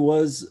 alchemy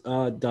was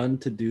done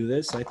to do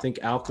this. I think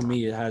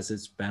alchemy has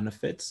its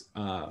benefits,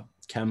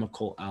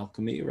 chemical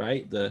alchemy,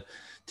 right? The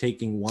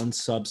taking one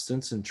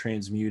substance and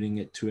transmuting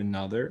it to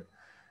another.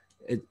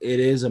 It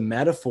is a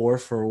metaphor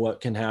for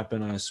what can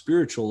happen on a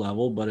spiritual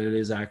level, but it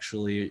is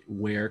actually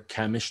where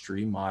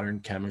chemistry, modern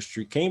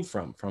chemistry, came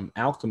from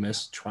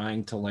alchemists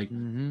trying to like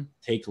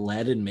take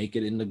lead and make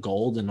it into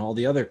gold and all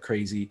the other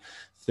crazy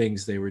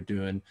things they were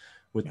doing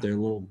with their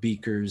little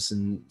beakers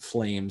and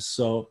flames.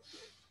 So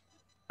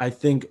I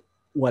think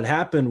what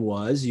happened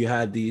was you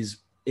had these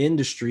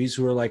industries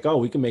who are like, oh,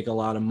 we can make a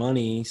lot of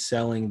money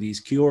selling these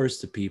cures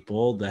to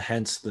people,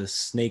 hence the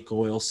snake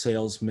oil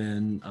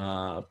salesman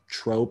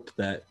trope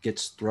that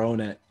gets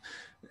thrown at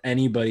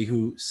anybody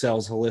who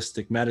sells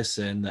holistic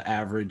medicine. The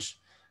average,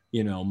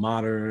 you know,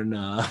 modern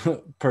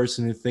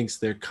person who thinks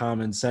they're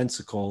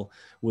commonsensical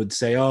would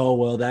say, oh,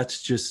 well,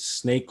 that's just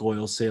snake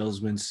oil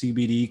salesman.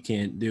 CBD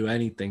can't do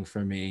anything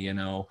for me, you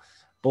know.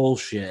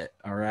 Bullshit.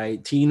 All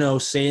right. Tino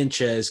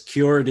Sanchez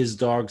cured his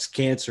dog's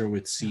cancer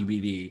with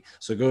CBD.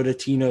 So go to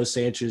Tino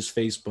Sanchez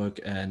Facebook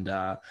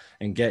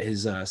and get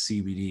his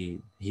CBD,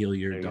 heal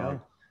your dog.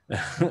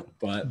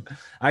 But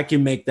I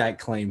can make that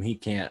claim. He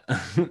can't.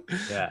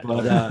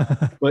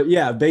 But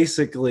yeah,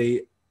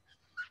 basically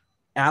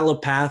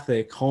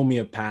allopathic,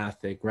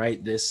 homeopathic,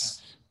 right?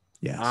 These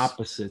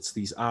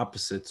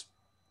opposites.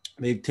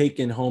 They've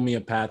taken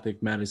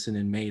homeopathic medicine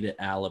and made it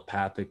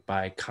allopathic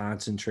by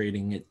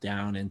concentrating it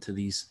down into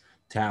these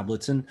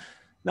tablets. And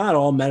not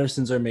all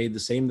medicines are made the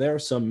same. There are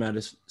some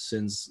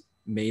medicines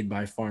made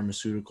by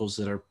pharmaceuticals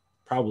that are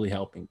probably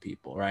helping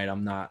people, right?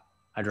 I'm not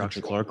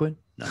hydroxychloroquine.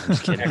 No, I'm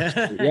just kidding.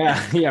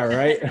 Yeah,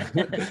 right.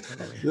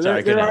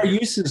 Sorry, there are continue.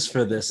 uses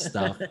for this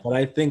stuff, but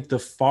I think the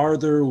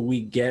farther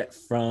we get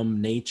from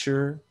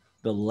nature,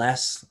 the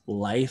less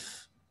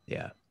life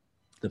Yeah.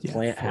 the Yeah,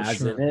 plant for has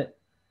sure. in it,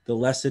 the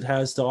less it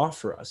has to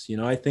offer us.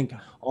 I think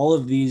all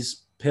of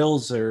these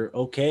pills are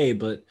okay,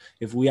 but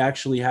if we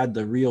actually had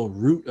the real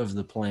root of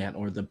the plant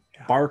or the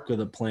bark of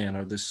the plant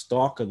or the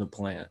stalk of the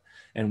plant,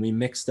 and we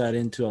mix that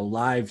into a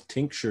live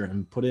tincture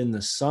and put it in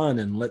the sun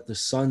and let the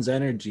sun's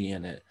energy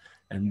in it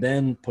and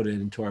then put it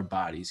into our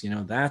bodies,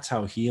 that's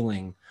how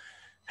healing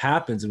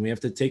happens. And we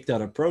have to take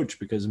that approach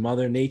because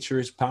Mother Nature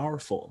is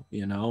powerful,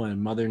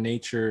 and Mother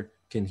Nature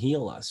can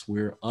heal us.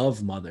 We're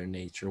of Mother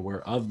Nature.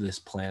 We're of this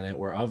planet.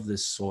 We're of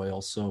this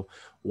soil. So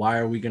why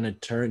are we going to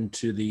turn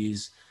to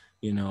these,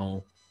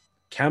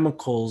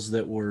 chemicals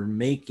that we're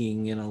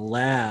making in a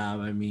lab?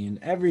 I mean,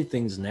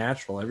 everything's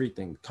natural.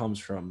 Everything comes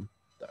from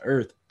the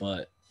earth,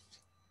 but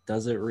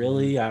does it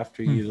really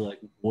after you like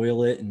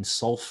boil it in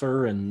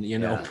sulfur and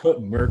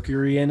put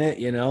mercury in it?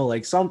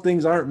 Like some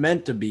things aren't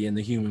meant to be in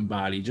the human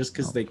body just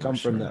because they come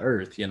from the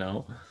earth.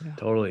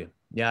 Totally.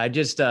 Yeah, I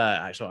just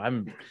I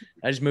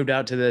just moved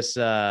out to this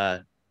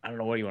I don't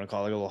know what you want to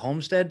call it, like a little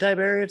homestead type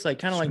area. It's like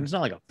kind of like, it's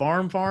not like a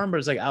farm, but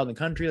it's like out in the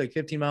country, like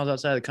 15 miles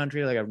outside of the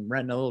country. Like I'm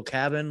renting a little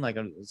cabin, like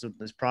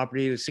this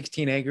property,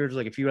 16 acres,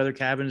 like a few other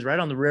cabins right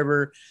on the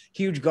river,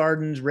 huge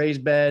gardens,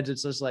 raised beds.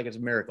 It's just like, it's a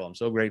miracle. I'm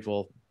so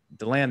grateful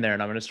to land there.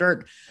 And I'm going to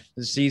start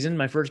this season,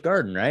 my first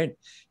garden. Right.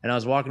 And I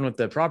was walking with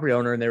the property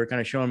owner and they were kind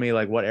of showing me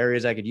like what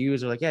areas I could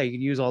use. They're like, yeah, you could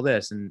use all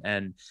this.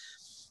 And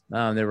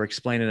they were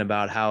explaining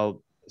about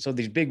how, so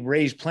these big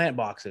raised plant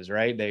boxes,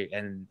 right?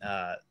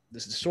 The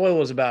soil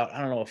was about,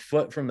 I don't know, a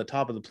foot from the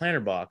top of the planter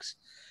box.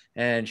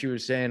 And she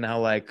was saying how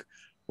like,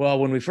 well,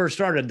 when we first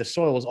started, the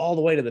soil was all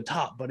the way to the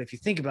top. But if you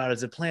think about it,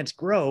 as the plants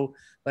grow,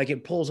 like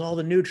it pulls all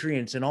the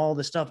nutrients and all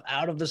the stuff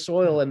out of the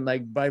soil. And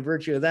like by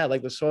virtue of that,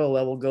 like the soil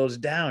level goes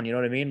down, you know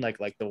what I mean? Like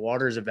the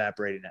water is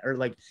evaporating, or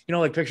like,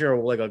 like picture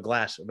like a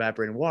glass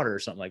evaporating water or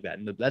something like that.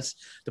 And that's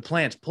the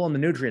plants pulling the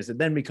nutrients that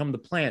then become the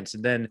plants.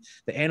 And then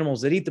the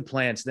animals that eat the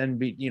plants then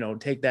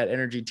take that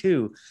energy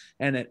too.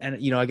 And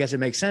I guess it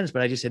makes sense,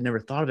 but I just had never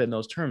thought of it in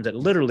those terms, that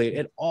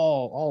literally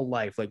all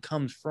life like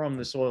comes from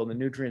the soil and the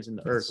nutrients in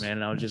the earth, man.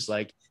 And I was just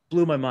like,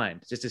 blew my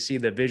mind just to see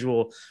the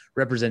visual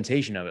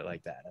representation of it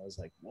like that. I was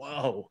like,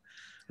 whoa,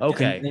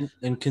 okay.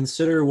 And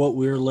consider what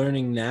we're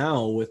learning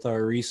now with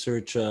our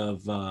research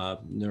of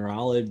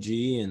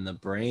neurology and the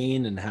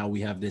brain and how we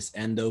have this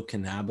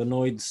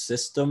endocannabinoid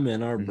system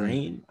in our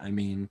brain. I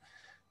mean,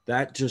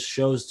 that just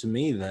shows to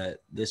me that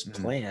this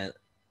plant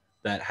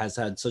that has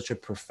had such a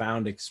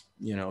profound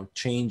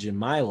change in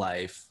my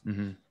life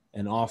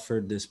and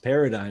offered this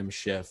paradigm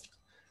shift,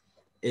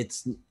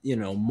 it's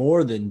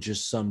more than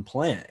just some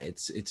plant.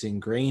 It's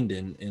ingrained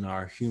in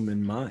our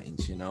human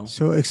minds.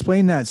 So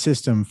explain that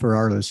system for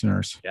our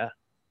listeners. Yeah,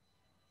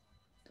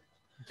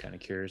 I'm kind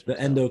of curious. The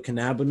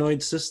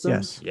endocannabinoid system.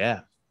 Yes. Yeah.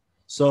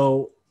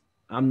 So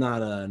I'm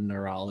not a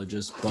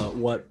neurologist, but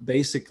what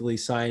basically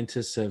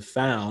scientists have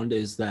found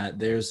is that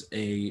there's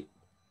a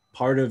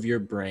part of your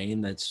brain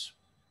that's,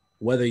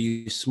 whether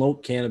you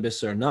smoke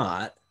cannabis or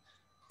not,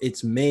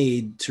 it's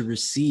made to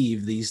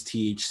receive these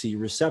THC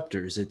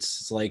receptors.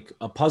 It's like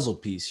a puzzle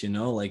piece,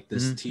 like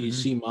this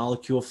THC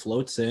molecule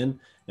floats in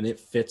and it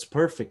fits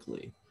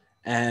perfectly.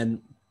 And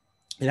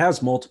it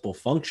has multiple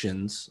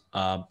functions,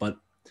 but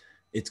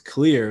it's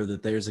clear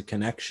that there's a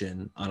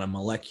connection on a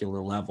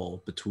molecular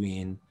level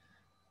between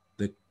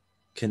the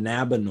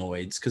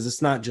cannabinoids, because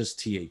it's not just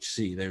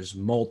THC. There's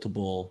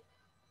multiple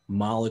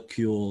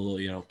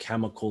molecule,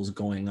 chemicals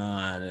going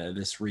on.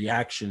 This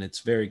reaction, it's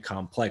very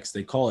complex.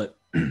 They call it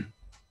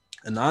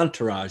an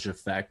entourage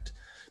effect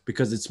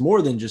because it's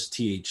more than just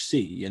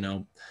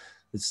THC.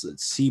 It's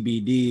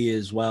CBD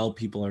as well.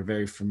 People are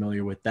very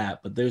familiar with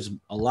that, but there's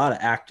a lot of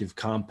active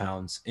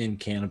compounds in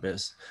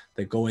cannabis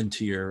that go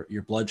into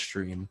your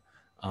bloodstream.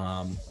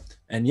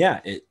 And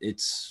yeah,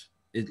 it's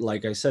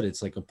like I said,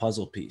 it's like a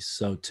puzzle piece.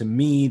 So to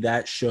me,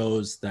 that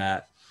shows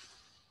that,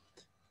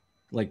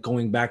 like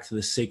going back to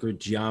the sacred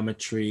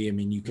geometry, I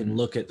mean, you can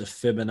look at the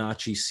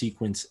Fibonacci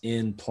sequence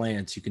in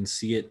plants. You can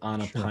see it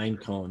on a pine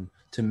cone.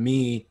 To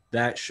me,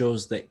 that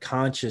shows that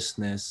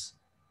consciousness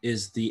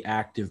is the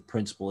active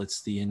principle.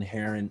 It's the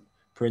inherent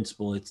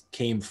principle. It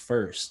came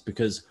first,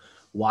 because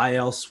why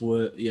else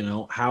would,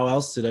 how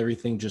else did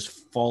everything just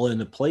fall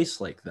into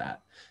place like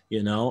that?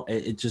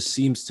 It just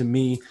seems to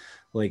me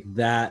like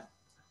that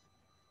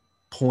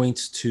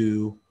points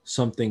to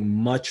something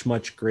much,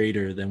 much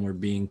greater than we're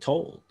being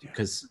told,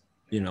 because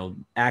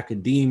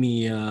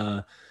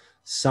academia,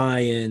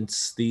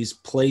 science, these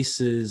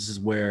places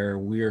where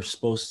we are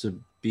supposed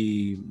to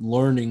be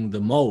learning the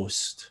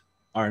most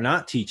are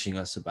not teaching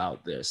us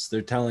about this.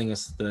 They're telling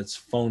us that it's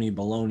phony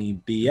baloney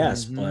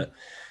BS. But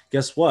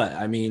guess what?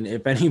 I mean,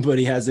 if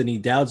anybody has any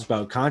doubts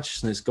about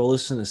consciousness, go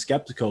listen to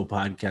Skeptico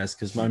podcast,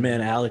 because my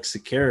man Alex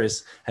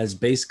Sakaris has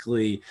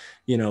basically,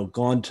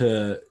 gone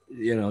to,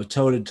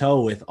 toe to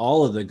toe with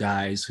all of the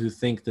guys who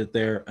think that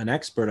they're an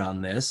expert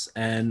on this.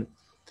 And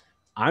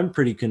I'm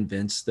pretty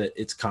convinced that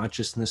it's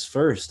consciousness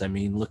first. I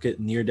mean, look at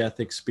near-death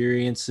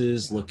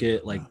experiences, look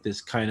at like this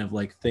kind of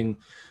like thing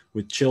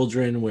with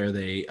children where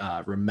they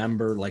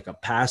remember like a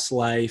past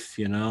life,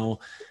 you know.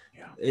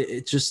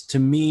 It just, to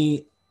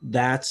me,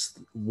 that's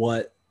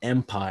what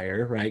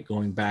empire, right?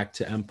 Going back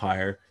to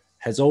empire,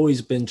 has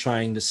always been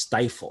trying to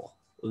stifle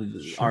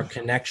our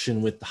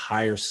connection with the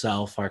higher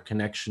self, our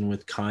connection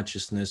with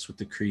consciousness, with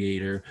the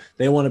creator.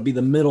 They want to be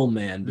the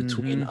middleman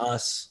between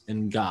us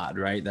and God,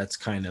 right? That's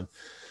kind of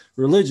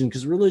religion,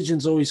 because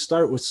religions always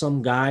start with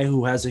some guy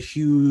who has a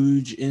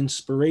huge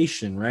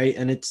inspiration, right?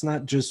 And it's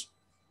not just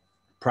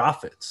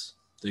prophets.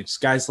 There's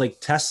guys like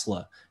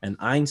Tesla and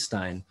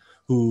Einstein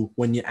who,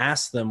 when you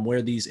ask them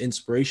where these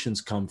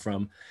inspirations come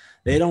from,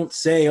 they don't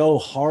say, oh,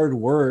 hard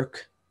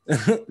work.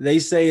 They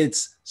say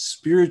it's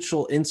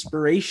spiritual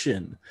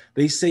inspiration.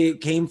 They say it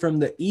came from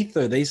the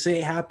ether. They say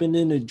it happened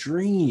in a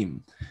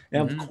dream.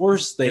 And of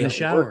course they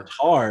worked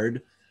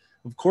hard.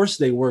 Of course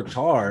they worked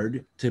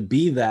hard to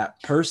be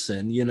that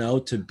person, you know,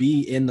 to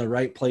be in the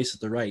right place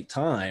at the right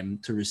time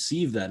to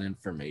receive that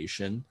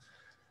information.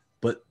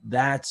 But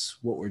that's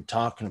what we're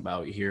talking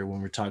about here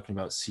when we're talking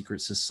about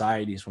secret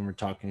societies, when we're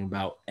talking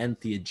about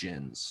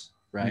entheogens,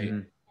 right?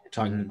 We're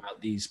talking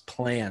about these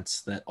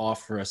plants that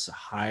offer us a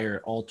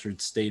higher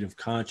altered state of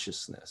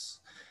consciousness.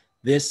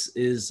 This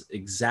is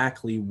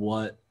exactly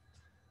what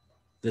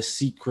the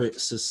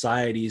secret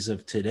societies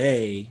of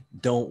today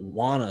don't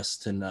want us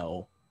to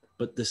know,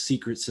 but the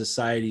secret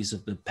societies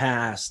of the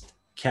past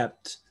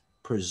kept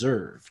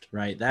preserved,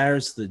 right?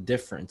 There's the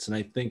difference. And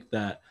I think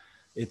that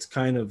it's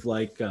kind of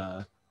like,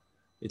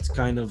 it's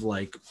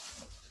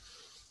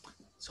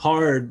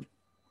hard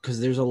because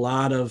there's a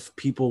lot of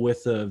people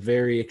with a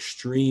very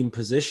extreme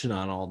position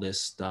on all this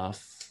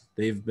stuff.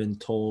 They've been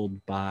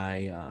told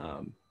by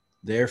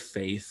their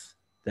faith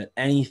that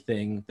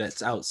anything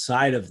that's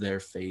outside of their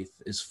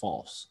faith is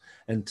false.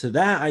 And to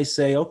that, I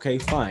say, okay,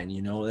 fine.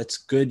 You know, that's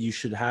good. You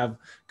should have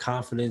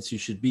confidence. You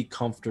should be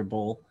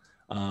comfortable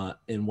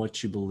in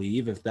what you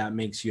believe. If that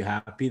makes you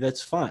happy,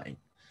 that's fine.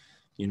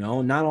 You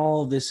know, not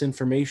all of this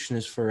information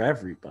is for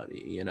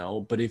everybody, you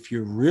know, but if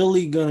you're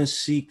really going to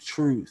seek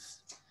truth,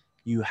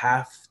 you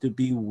have to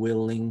be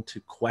willing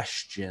to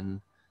question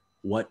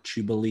what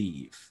you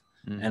believe.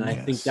 And I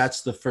think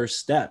that's the first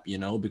step, you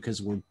know,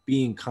 because we're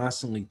being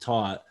constantly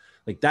taught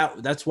like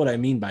that's what I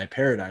mean by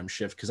paradigm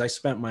shift. Because I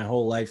spent my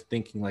whole life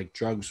thinking like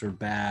drugs were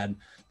bad,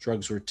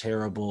 drugs were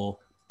terrible,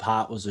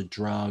 pot was a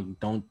drug,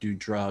 don't do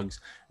drugs.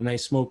 And I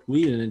smoked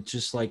weed and it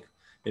just like,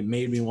 it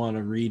made me want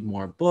to read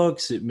more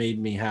books. It made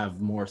me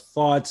have more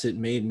thoughts. It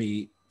made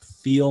me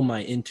feel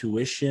my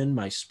intuition,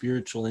 my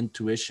spiritual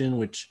intuition,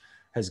 which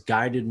has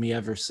guided me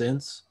ever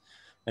since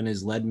and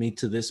has led me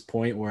to this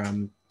point where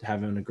I'm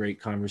having a great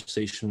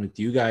conversation with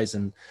you guys.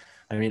 And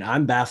I mean,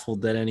 I'm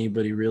baffled that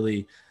anybody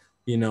really,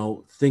 you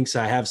know, thinks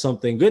I have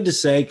something good to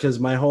say, because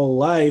my whole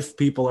life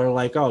people are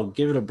like, oh,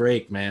 give it a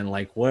break, man.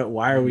 Like,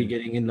 why are we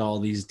getting into all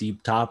these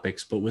deep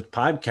topics? But with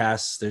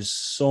podcasts, there's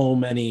so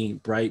many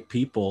bright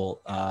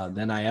people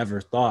than I ever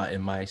thought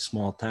in my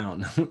small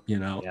town, you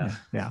know?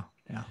 Yeah.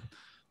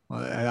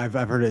 Well, I've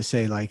heard it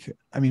say, like,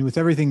 I mean, with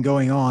everything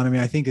going on, I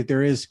mean, I think that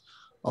there is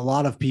a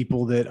lot of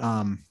people that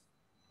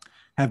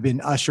have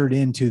been ushered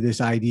into this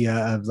idea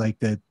of like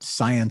the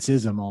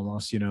scientism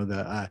almost, you know,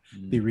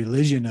 the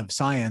religion of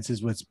science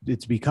is what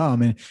it's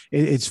become. And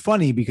it's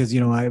funny because, you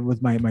know, I,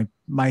 with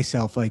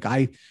myself, like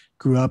I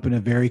grew up in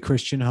a very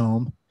Christian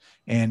home,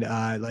 and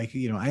like,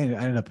 you know, I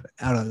ended up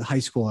out of high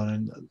school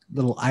on a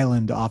little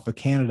island off of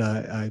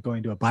Canada,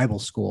 going to a Bible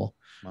school.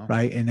 Wow.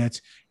 Right. And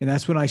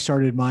that's when I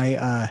started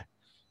my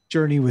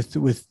journey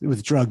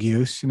with drug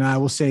use. And I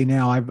will say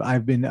now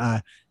I've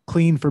been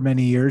clean for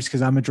many years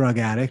because I'm a drug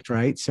addict,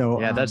 right? So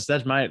yeah, that's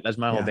my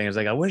whole thing. It's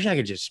like, I wish I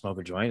could just smoke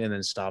a joint and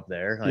then stop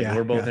there. Like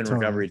we're both in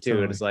recovery too.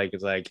 Totally. And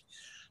it's like,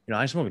 you know,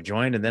 I smoke a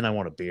joint and then I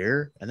want a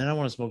beer and then I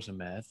want to smoke some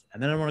meth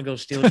and then I want to go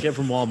steal shit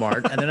from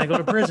Walmart and then I go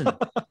to prison.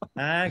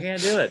 I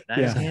can't do it. I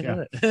just can't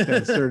do it.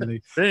 Yeah,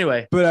 certainly. But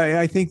anyway, but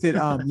I think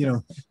that you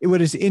know,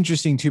 what is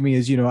interesting to me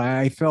is, you know,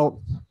 I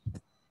felt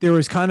there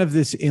was kind of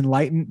this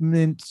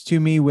enlightenment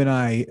to me when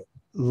I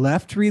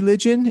left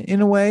religion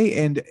in a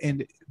way,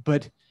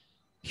 but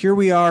here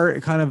we are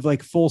kind of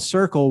like full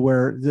circle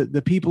where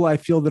the people I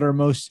feel that are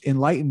most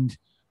enlightened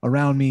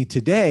around me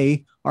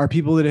today are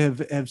people that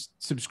have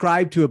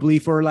subscribed to a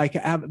belief or like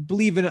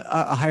believe in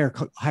a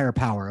higher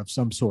power of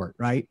some sort.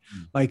 Right.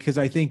 Like, cause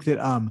I think that,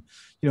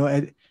 you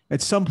know,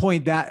 at some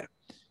point that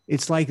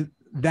it's like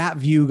that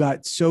view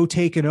got so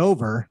taken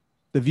over,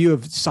 the view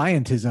of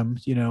scientism,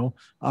 you know,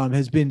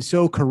 has been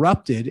so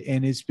corrupted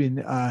and it's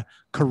been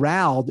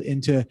corralled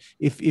into,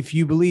 if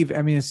you believe,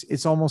 I mean,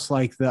 it's almost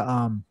like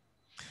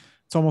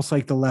it's almost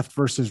like the left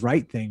versus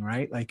right thing,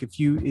 right? Like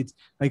it's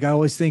like, I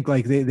always think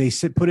like they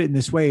put it in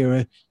this way,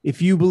 or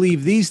if you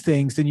believe these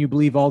things, then you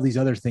believe all these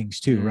other things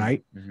too,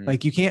 right? Mm-hmm.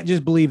 Like you can't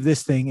just believe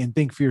this thing and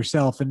think for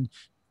yourself and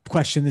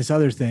question this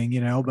other thing,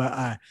 you know,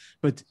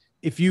 but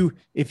if you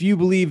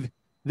believe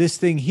this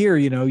thing here,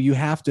 you know, you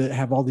have to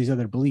have all these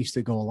other beliefs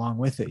that go along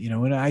with it, you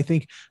know? And I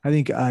think,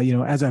 you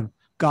know, as I've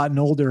gotten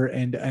older,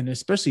 and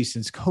especially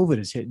since COVID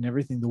has hit and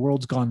everything, the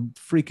world's gone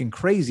freaking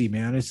crazy,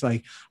 man. It's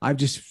like I've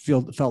just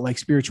felt like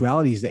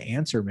spirituality is the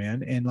answer,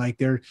 man. And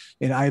like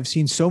and I've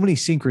seen so many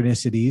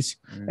synchronicities,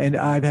 and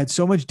I've had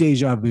so much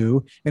deja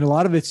vu, and a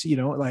lot of it's,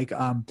 like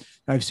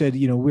I've said,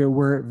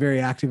 we're very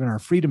active in our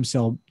freedom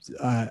cell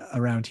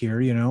around here,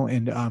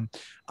 and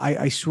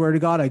I swear to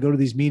God, I go to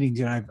these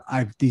meetings and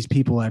I've these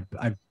people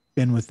I've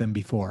been with them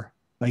before.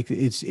 Like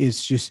it's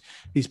just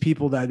these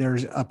people that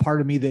there's a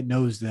part of me that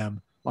knows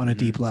them on a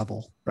deep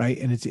level. Right.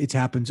 And it's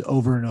happens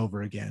over and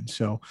over again.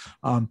 So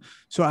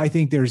I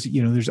think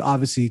there's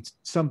obviously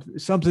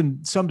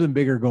something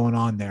bigger going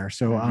on there.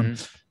 So,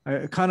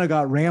 I kind of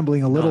got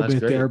rambling a little bit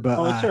there, but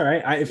it's all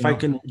right. If I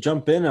can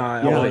jump in,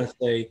 I want to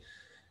say,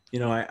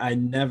 I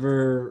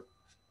never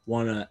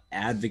want to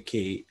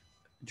advocate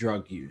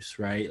drug use,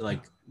 right?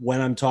 Like when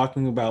I'm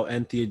talking about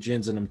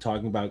entheogens and I'm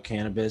talking about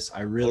cannabis,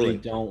 I really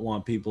don't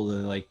want people to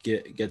like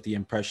get the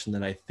impression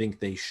that I think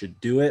they should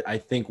do it. I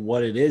think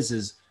what it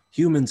is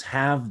humans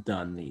have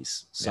done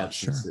these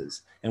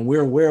substances, and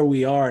we're where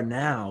we are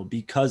now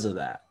because of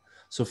that.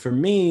 So for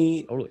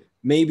me,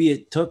 maybe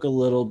it took a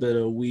little bit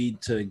of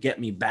weed to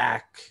get me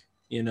back,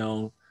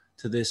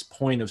 to this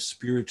point of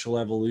spiritual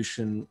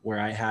evolution where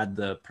I had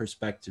the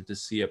perspective to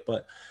see it.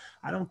 But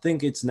I don't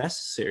think it's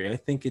necessary. I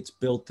think it's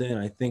built in.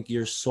 I think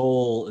your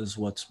soul is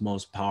what's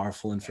most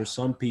powerful. And for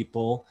some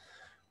people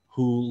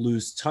who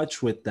lose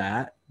touch with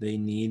that, they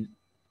need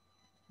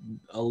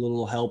a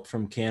little help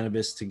from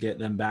cannabis to get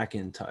them back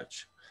in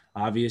touch.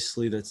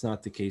 Obviously, that's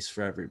not the case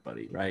for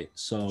everybody, right?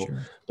 So,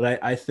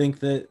 but I think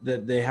that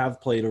they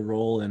have played a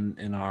role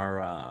in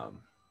our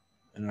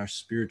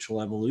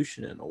spiritual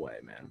evolution in a way,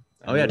 man.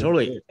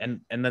 Totally.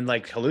 And then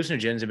like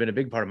hallucinogens have been a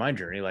big part of my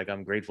journey. Like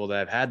I'm grateful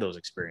that I've had those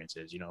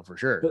experiences, for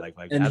sure.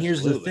 But, and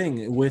here's the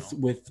thing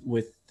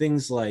with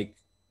things like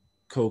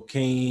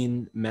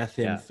cocaine,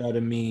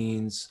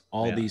 methamphetamines,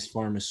 all these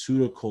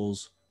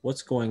pharmaceuticals,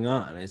 what's going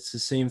on? It's the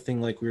same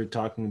thing like we were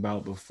talking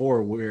about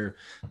before, where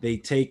they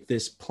take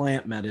this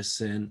plant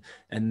medicine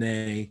and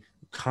they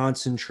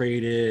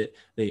concentrate it,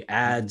 they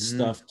add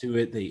stuff to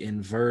it, they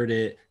invert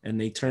it, and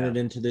they turn it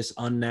into this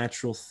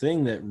unnatural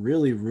thing that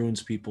really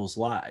ruins people's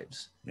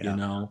lives,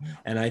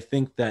 And I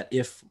think that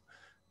if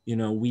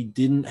we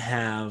didn't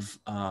have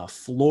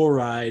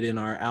fluoride in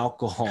our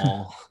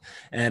alcohol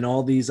and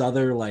all these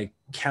other like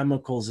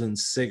chemicals in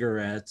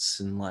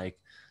cigarettes and like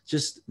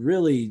just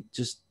really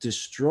just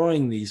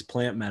destroying these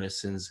plant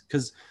medicines,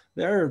 because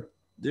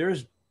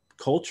there's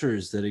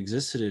cultures that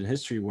existed in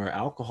history where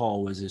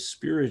alcohol was a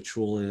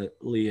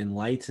spiritually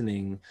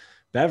enlightening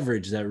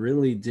beverage that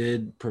really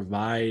did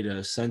provide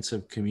a sense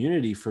of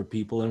community for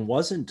people and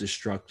wasn't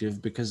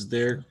destructive because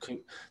their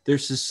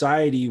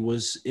society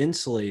was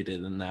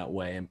insulated in that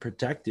way and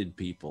protected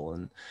people.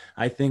 And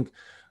I think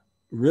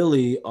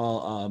really,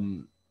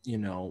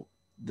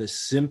 the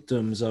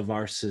symptoms of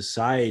our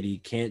society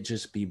can't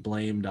just be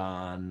blamed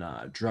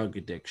on drug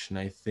addiction.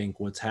 I think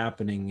what's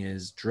happening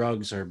is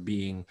drugs are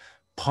being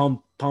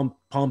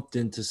pumped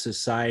into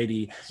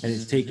society, and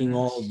it's taking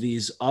all of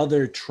these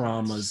other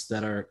traumas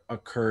that are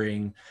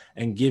occurring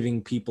and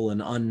giving people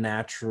an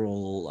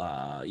unnatural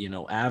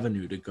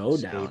avenue to go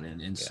down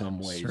in some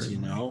ways,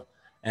 certainly.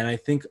 And I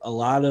think a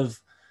lot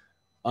of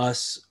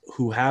us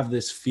who have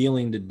this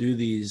feeling to do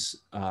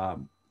these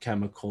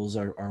chemicals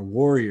are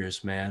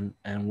warriors, man,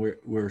 and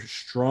we're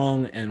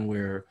strong, and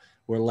we're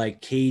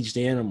like caged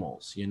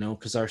animals,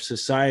 because our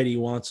society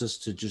wants us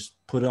to just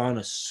put on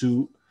a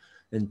suit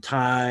and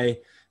tie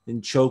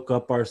and choke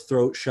up our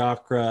throat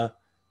chakra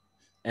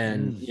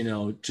and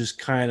just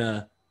kind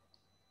of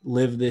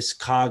live this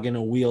cog in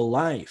a wheel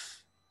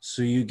life.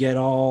 So you get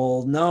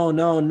all no,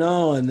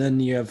 and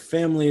then you have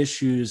family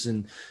issues,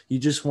 and you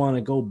just want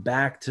to go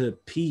back to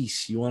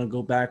peace. You want to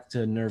go back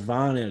to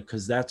nirvana,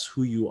 because that's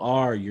who you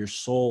are. Your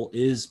soul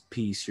is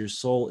peace. Your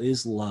soul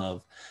is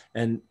love.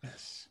 And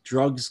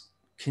drugs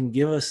can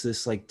give us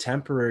this like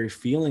temporary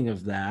feeling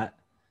of that.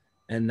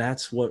 And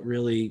that's what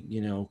really,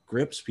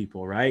 grips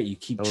people, right? You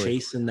keep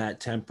chasing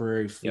that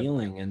temporary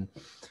feeling,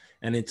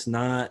 and it's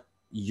not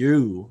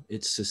you,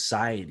 it's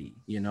society.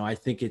 I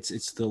think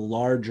it's the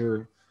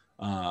larger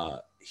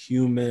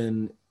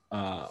human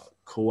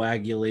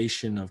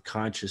coagulation of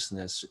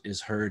consciousness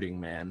is hurting,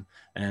 man.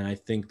 And I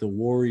think the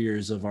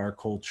warriors of our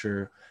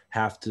culture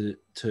have to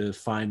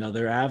find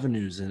other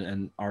avenues,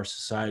 and our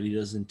society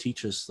doesn't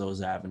teach us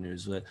those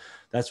avenues. But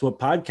that's what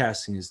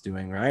podcasting is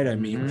doing, right? I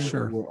mean,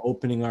 we're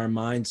opening our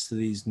minds to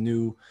these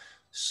new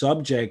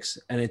subjects,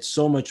 and it's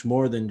so much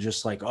more than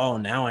just like, oh,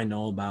 now I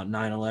know about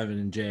 9/11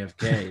 and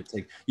JFK. It's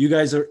like, you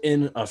guys are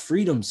in a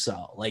freedom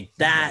cell. Like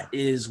that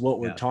is what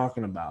we're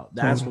talking about.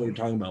 That's what we're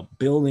talking about.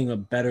 Building a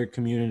better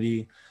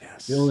community,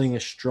 building a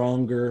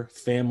stronger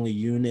family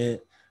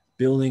unit,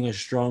 building a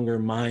stronger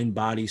mind,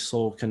 body,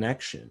 soul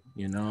connection,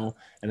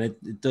 and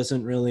it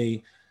doesn't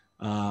really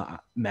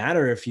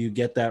matter if you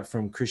get that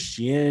from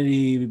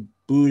Christianity,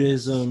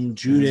 Buddhism,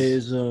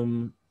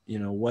 Judaism,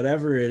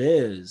 whatever it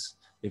is.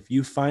 If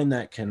you find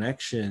that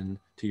connection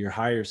to your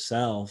higher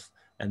self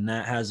and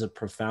that has a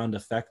profound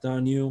effect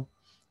on you,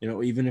 you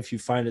know, even if you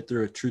find it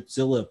through a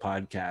Truthzilla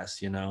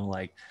podcast, you know,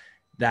 like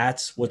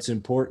that's what's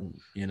important,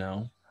 you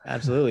know?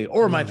 Absolutely.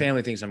 Or my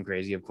family thinks I'm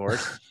crazy, of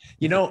course.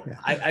 You know,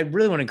 I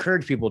really want to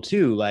encourage people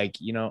too.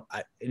 Like, you know,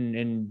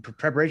 in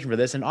preparation for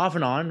this and off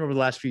and on over the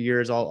last few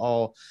years,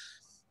 I'll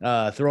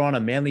throw on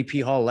a Manly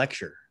P. Hall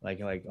lecture. Like,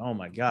 oh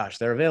my gosh,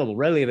 they're available,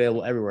 readily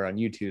available everywhere on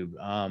YouTube.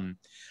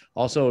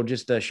 Also,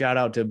 just a shout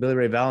out to Billy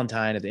Ray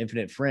Valentine at the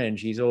Infinite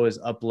Fringe. He's always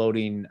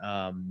uploading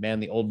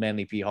old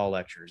Manly P. Hall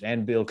lectures,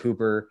 and Bill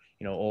Cooper,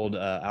 you know, old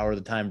Hour of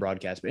the Time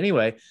broadcast. But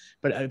anyway,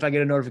 but if I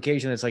get a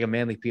notification that's like a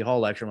Manly P. Hall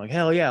lecture, I'm like,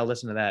 hell yeah, I'll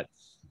listen to that.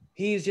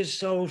 He's just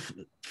so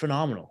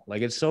phenomenal.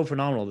 Like, it's so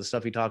phenomenal, the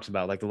stuff he talks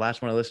about. Like, the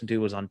last one I listened to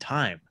was on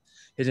time,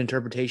 his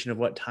interpretation of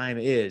what time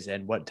is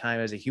and what time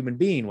as a human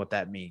being, what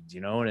that means,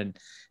 you know,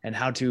 and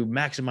how to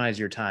maximize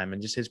your time.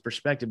 And just his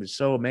perspective is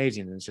so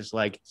amazing. And it's just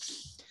like,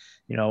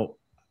 you know,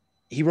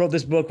 he wrote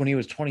this book when he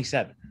was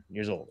 27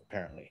 years old,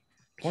 apparently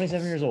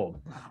 27 years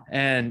old.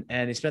 And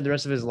he spent the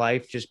rest of his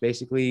life just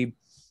basically,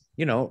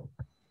 you know,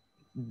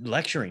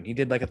 lecturing. He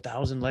did like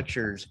 1,000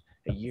 lectures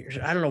a year.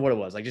 I don't know what it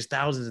was, like just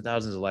thousands and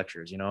thousands of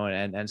lectures, you know,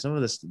 and some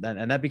of this,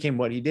 and that became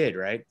what he did.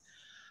 Right.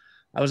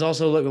 I was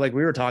also looking, like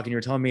we were talking, you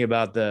were telling me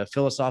about the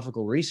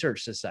Philosophical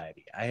Research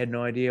Society. I had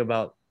no idea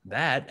about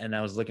that. And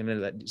I was looking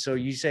into that. So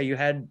you say you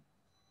had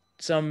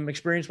some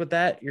experience with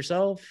that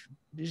yourself?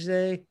 Did you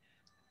say?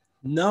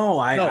 No,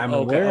 I'm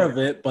aware of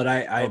it, but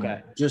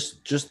I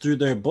just through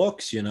their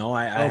books, you know,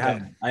 I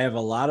have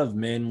a lot of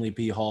Manly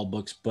P. Hall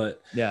books,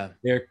 but yeah,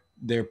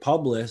 they're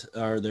published,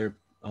 or they're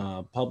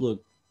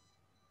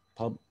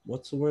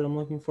what's the word I'm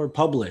looking for?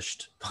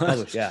 Published.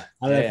 Yeah.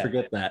 How did I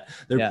forget that?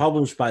 They're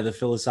published by the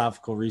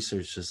Philosophical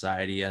Research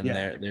Society, and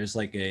there's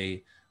like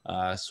a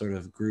sort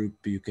of group,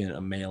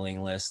 a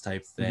mailing list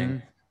type thing.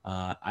 Mm-hmm.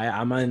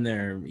 I'm in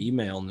their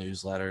email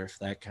newsletter, if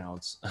that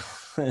counts.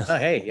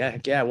 Hey,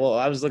 yeah. Well,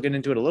 I was looking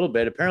into it a little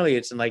bit. Apparently,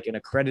 it's in like an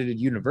accredited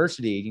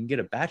university. You can get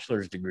a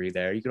bachelor's degree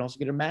there. You can also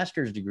get a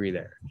master's degree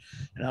there.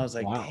 And I was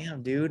like, wow.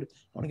 Damn, dude, I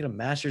want to get a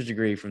master's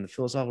degree from the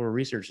Philosophical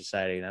Research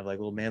Society. And I have like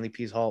little Manly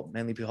P.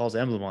 Hall's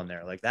emblem on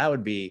there. Like, that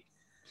would be,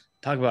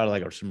 talk about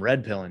like some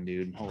red pilling,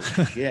 dude. Holy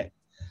shit.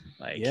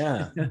 Like,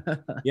 yeah.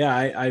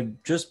 I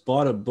just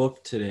bought a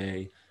book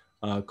today.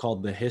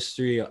 Called The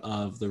History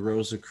of the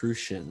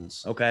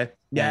Rosicrucians. Okay.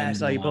 Yeah, I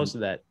saw you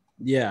posted that.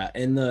 Yeah,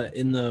 in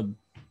the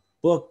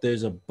book,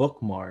 there's a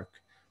bookmark,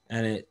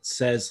 and it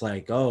says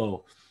like,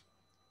 "Oh,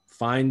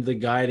 find the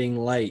guiding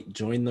light.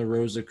 Join the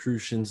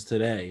Rosicrucians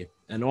today."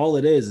 And all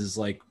it is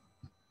like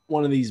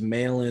one of these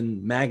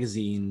mail-in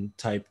magazine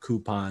type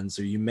coupons,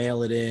 or you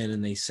mail it in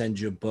and they send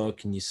you a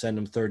book, and you send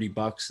them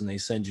 $30 and they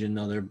send you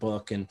another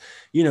book, and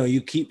you know,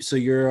 so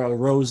you're a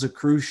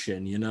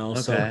Rosicrucian, you know.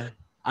 Okay. So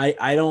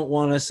I don't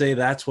want to say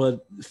that's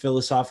what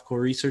Philosophical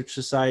Research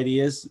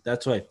Society is.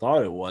 That's what I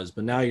thought it was,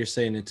 but now you're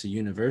saying it's a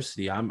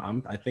university. I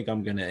think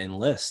I'm going to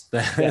enlist.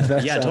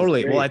 Yeah,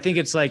 totally. Great. Well, I think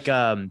it's like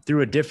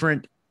through a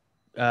different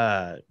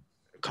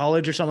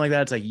college or something like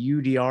that. It's like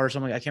UDR or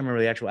something. I can't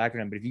remember the actual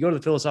acronym, but if you go to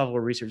the Philosophical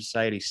Research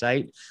Society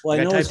site, well,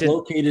 I know it's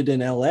located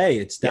in LA.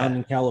 It's down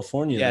in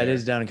California. Yeah, it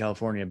is down in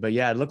California. But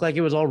yeah, it looked like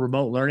it was all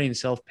remote learning,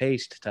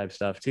 self-paced type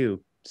stuff too.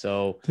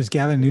 So does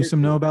Gavin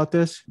Newsom know about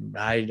this?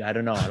 I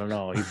don't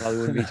know. He probably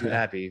wouldn't be too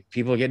happy.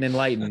 People are getting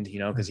enlightened, you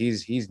know, because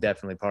he's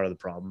definitely part of the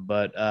problem.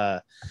 But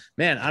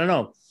man, I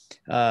don't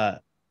know.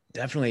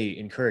 Definitely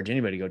encourage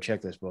anybody to go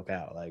check this book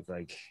out.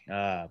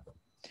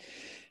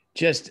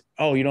 Just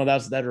you know,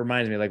 that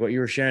reminds me, like what you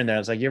were sharing there.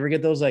 It's like, you ever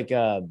get those like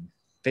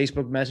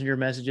Facebook Messenger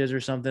messages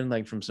or something,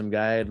 like from some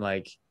guy in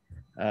like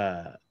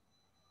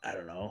I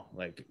don't know,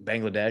 like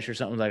Bangladesh or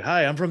something, like,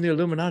 "Hi, I'm from the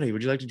Illuminati.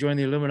 Would you like to join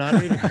the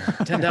Illuminati?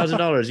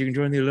 $10,000. You can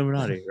join the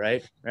Illuminati."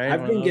 Right.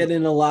 I've been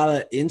getting a lot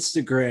of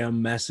Instagram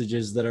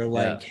messages that are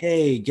like,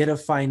 "Hey, get a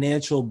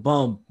financial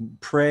bump.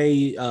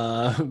 Pray,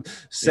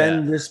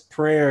 send this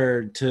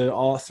prayer to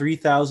all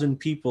 3,000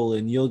 people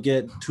and you'll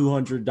get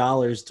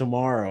 $200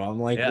 tomorrow." I'm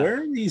like,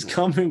 where are these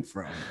coming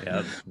from?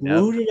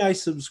 Who did I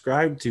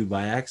subscribe to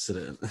by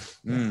accident?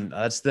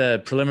 That's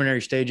the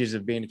preliminary stages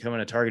of becoming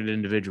a targeted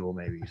individual,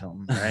 maybe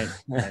something, right?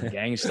 And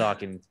gang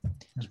stalking,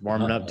 just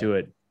warming up to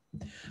it.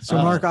 So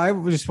Mark, I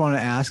just want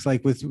to ask,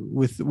 like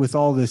with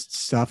all this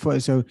stuff,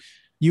 so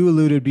you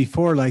alluded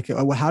before, like,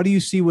 how do you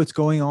see what's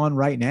going on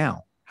right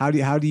now? How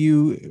do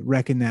you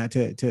reckon that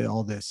to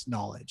all this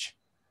knowledge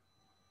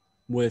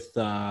with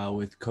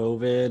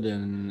COVID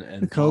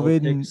and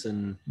COVID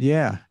and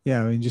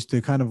I mean, just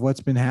the kind of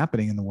what's been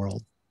happening in the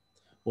world?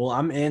 Well,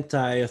 I'm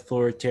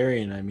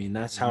anti-authoritarian. I mean,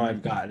 that's how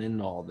I've gotten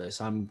into all this.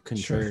 I'm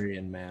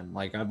contrarian, man.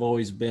 Like, I've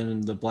always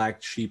been the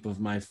black sheep of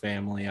my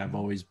family. I've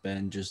always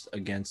been just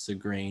against the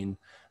grain.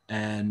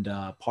 And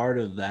part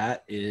of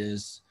that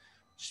is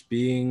just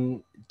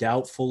being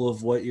doubtful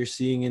of what you're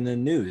seeing in the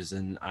news.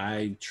 And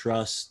I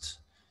trust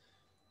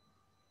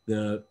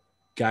the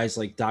guys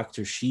like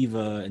Dr.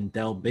 Shiva and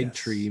Del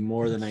Bigtree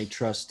more than I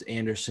trust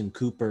Anderson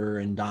Cooper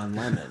and Don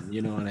Lemon.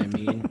 You know what I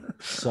mean?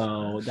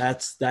 So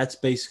that's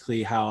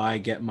basically how I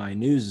get my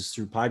news, is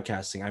through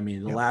podcasting. I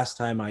mean, the last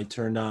time I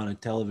turned on a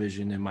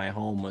television in my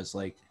home was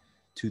like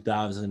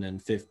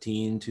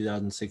 2015,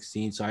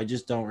 2016. So I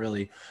just don't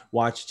really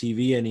watch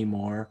TV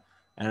anymore.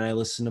 And I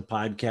listen to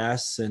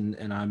podcasts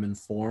and I'm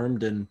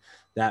informed, and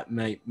that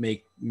might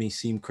make me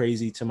seem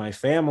crazy to my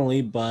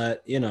family,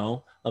 but you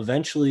know,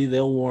 eventually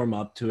they'll warm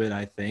up to it.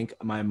 I think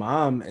my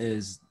mom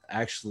is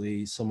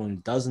actually someone who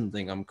doesn't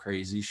think I'm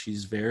crazy.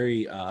 She's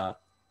very,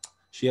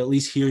 she at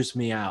least hears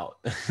me out,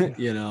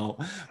 you know,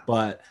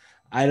 but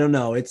I don't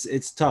know.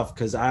 It's tough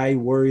because I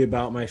worry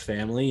about my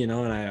family, you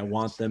know, and I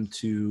want them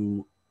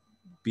to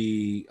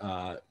be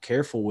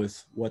careful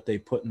with what they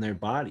put in their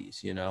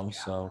bodies, you know.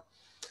 So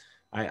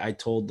I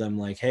told them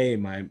like, hey,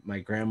 my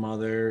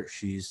grandmother,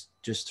 she's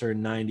just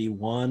turned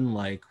 91.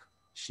 Like,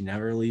 she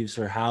never leaves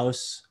her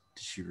house.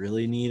 Does she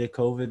really need a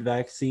COVID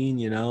vaccine?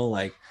 You know,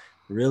 like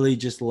really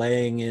just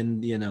laying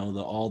in, you know,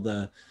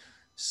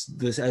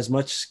 this as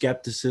much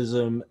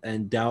skepticism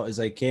and doubt as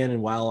I can,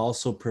 and while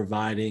also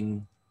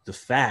providing the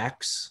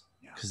facts,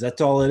 because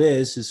that's all it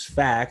is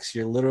facts.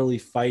 You're literally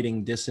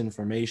fighting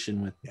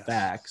disinformation with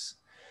facts.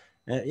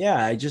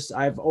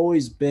 I've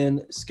always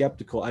been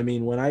skeptical. I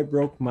mean, when I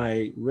broke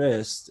my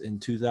wrist in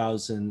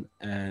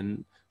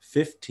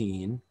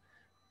 2015,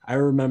 I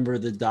remember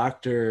the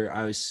doctor,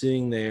 I was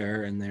sitting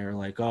there and they're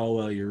like, oh,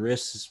 well, your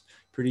wrist is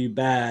pretty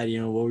bad.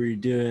 You know, what were you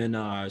doing?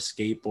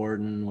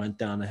 Skateboarding, went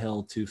down the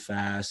hill too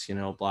fast, you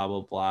know, blah,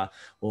 blah, blah.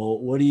 Well,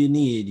 what do you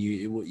need?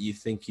 You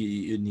think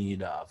you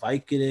need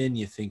Vicodin?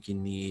 You think you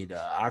need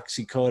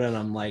oxycodone?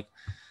 I'm like,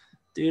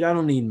 dude, I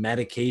don't need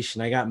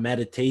medication. I got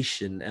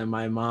meditation. And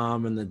my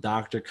mom and the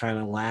doctor kind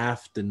of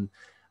laughed, and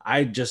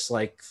I just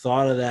like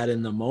thought of that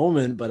in the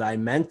moment, but I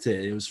meant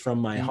it. It was from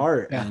my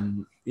heart. Yeah.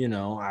 And, you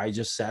know, I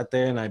just sat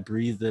there and I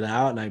breathed it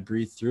out and I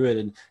breathed through it.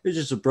 And it was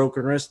just a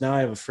broken wrist. Now I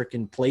have a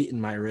freaking plate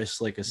in my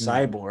wrist like a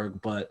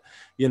cyborg. But,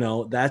 you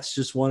know, that's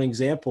just one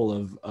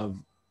example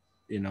of,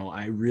 you know,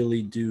 I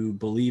really do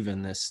believe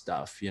in this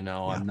stuff. You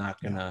know, I'm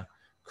not going to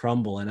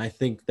crumble. And I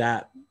think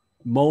that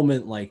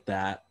moment like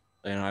that,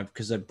 you know,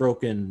 because I've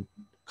broken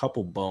a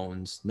couple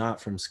bones, not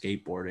from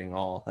skateboarding,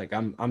 all like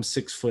I'm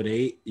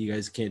 6'8". You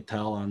guys can't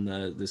tell on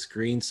the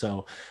screen.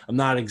 So I'm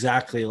not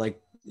exactly like,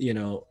 you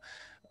know,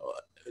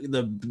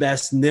 the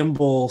best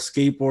nimble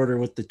skateboarder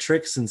with the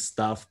tricks and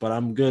stuff, but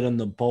I'm good on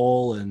the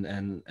bowl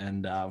and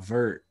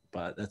vert,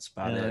 but that's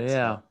about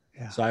it.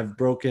 So I've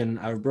broken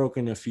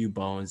a few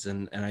bones,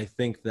 and I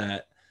think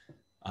that,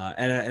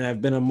 and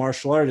I've been a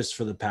martial artist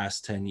for the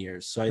past 10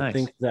 years. So I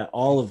think that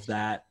all of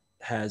that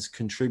has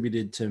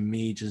contributed to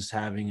me just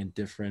having a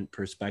different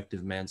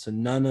perspective, man. So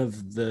none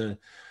of the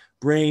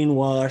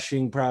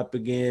brainwashing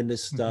propaganda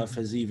stuff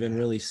has even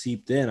really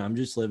seeped in. I'm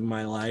just living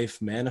my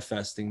life,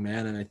 manifesting,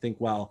 man. And I think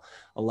while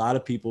a lot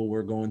of people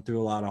were going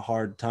through a lot of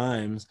hard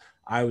times,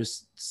 I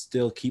was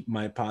still keeping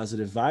my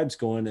positive vibes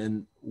going.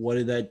 And what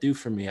did that do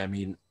for me? I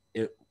mean,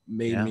 it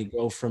made me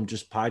go from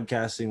just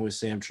podcasting with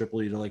Sam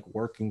Tripoli to like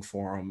working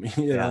for him,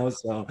 you know?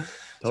 So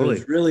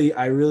it's really,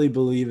 I really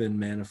believe in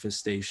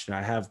manifestation.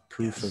 I have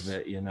proof of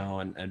it, you know,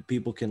 and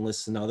people can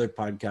listen to other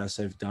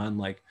podcasts I've done.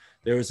 Like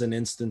there was an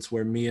instance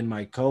where me and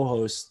my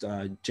co-host,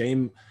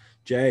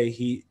 Jay,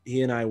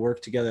 he and I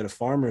worked together at a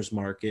farmer's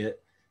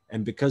market.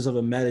 And because of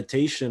a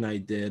meditation I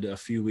did a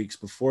few weeks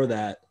before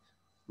that,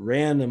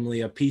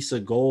 randomly a piece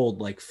of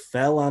gold like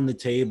fell on the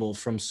table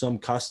from some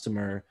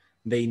customer.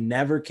 They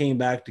never came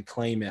back to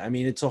claim it. I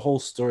mean, it's a whole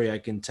story. I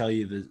can tell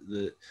you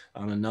the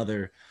on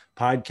another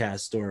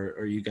podcast,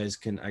 or you guys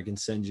I can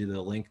send you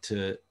the link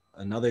to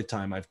another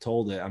time I've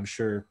told it. I'm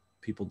sure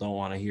people don't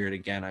want to hear it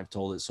again. I've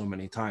told it so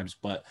many times,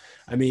 but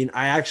I mean,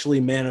 I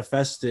actually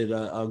manifested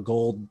a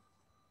gold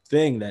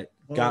thing that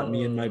got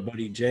me and my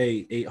buddy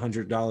Jay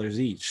 $800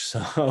 each.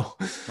 So,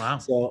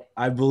 so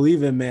I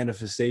believe in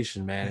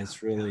manifestation, man.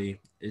 It's really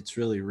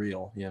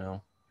real, you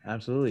know?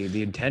 Absolutely.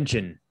 The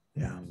intention.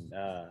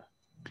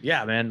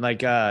 Yeah, man.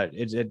 Like,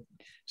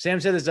 Sam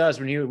said this to us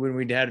when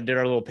we did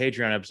our little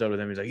Patreon episode with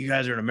him. He's like, "You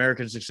guys are an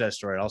American success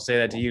story." And I'll say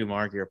that to you,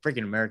 Mark. You're a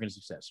freaking American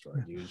success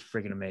story, dude. It's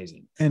freaking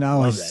amazing. And I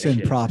always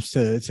send props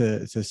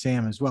to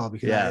Sam as well,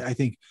 because I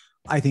think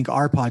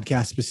our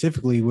podcast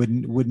specifically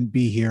wouldn't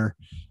be here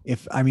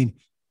if, I mean,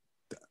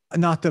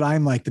 not that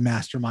I'm like the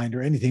mastermind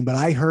or anything, but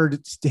I heard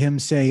him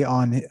say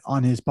on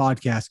his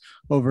podcast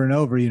over and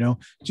over, you know,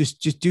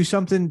 just do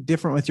something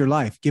different with your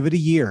life. Give it a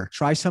year,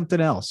 try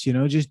something else, you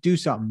know, just do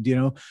something, you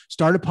know,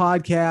 start a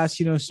podcast,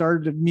 you know,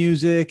 start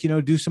music, you know,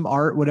 do some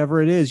art,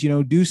 whatever it is, you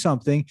know, do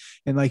something.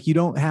 And like, you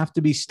don't have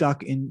to be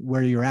stuck in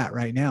where you're at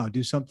right now.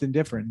 Do something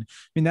different. I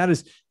mean, that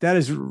is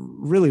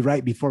really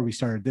right before we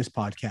started this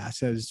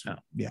podcast.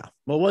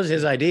 Well, it was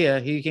his idea.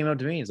 He came up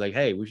to me. He's like,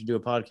 "Hey, we should do a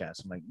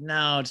podcast." I'm like,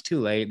 "No, it's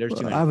too late. There's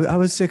too many." I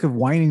was sick of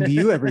whining to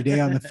you every day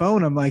on the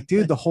phone. I'm like,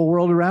 dude, the whole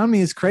world around me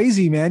is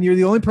crazy, man. You're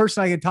the only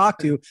person I can talk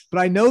to, but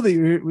I know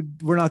that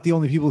we're not the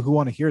only people who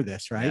want to hear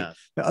this, right?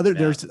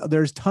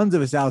 There's tons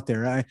of us out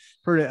there. I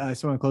heard it,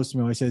 someone close to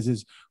me always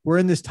says we're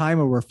in this time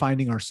where we're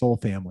finding our soul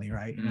family,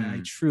 right? And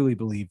I truly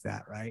believe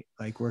that, right?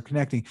 Like we're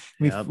connecting.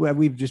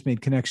 We've just made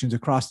connections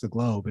across the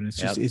globe, and it's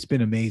just it's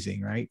been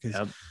amazing, right?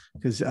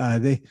 Because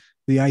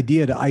the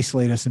idea to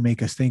isolate us and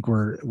make us think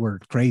we're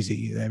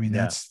crazy. I mean,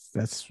 that's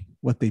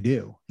what they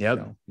do. Yep.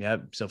 So.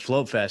 Yep. So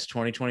Float Fest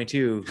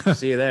 2022.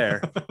 See you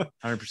there.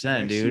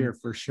 100%, dude. Year,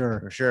 for sure.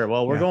 For sure.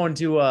 Well, we're going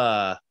to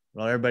well,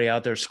 everybody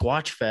out there,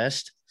 Squatch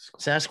Fest.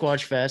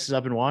 Sasquatch Fest is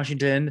up in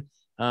Washington,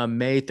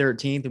 May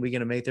 13th, the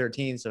weekend of May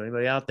 13th. So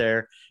anybody out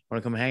there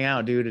want to come hang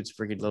out, dude? It's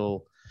freaking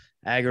little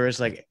Agorist,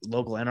 like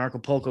local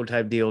Anarchapulco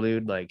type deal,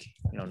 dude. Like,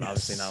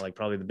 obviously not like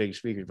probably the big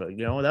speakers, but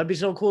that'd be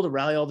so cool to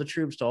rally all the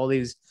troops to all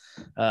these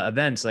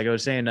events. Like I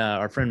was saying,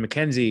 our friend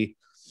Mackenzie,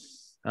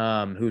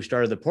 who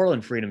started the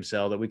Portland Freedom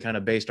Cell that we kind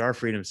of based our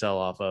Freedom Cell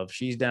off of.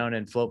 She's down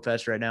in Float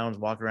Fest right now and is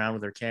walking around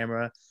with her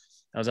camera.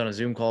 I was on a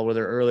Zoom call with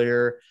her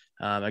earlier.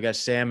 I guess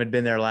Sam had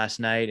been there last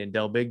night, and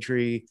Del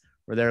Bigtree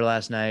were there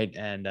last night,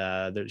 and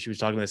she was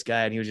talking to this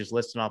guy, and he was just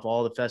listing off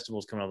all the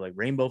festivals coming up, like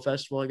Rainbow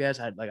Festival. I guess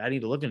I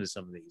need to look into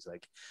some of these.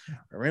 Like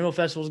Rainbow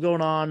Festival's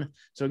going on,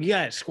 so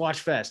Squatch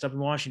Fest up in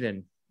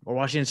Washington or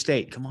Washington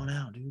State. Come on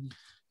out, dude.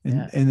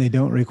 And they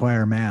don't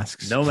require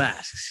masks. No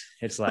masks.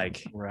 It's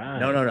like Right.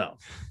 No.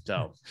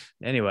 So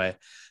anyway,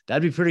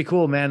 that'd be pretty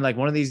cool, man. Like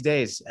one of these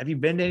days. Have you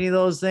been to any of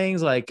those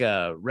things, like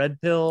Red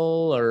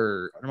Pill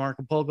or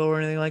Anarchapulco or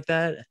anything like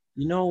that?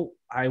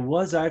 I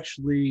was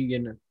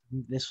actually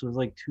this was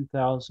like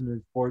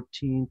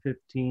 2014,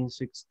 15,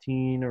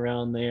 16,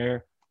 around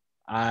there.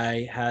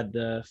 I had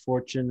the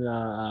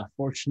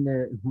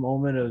fortunate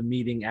moment of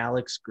meeting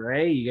Alex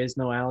Gray. You guys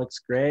know Alex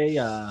Gray?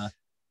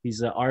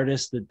 He's an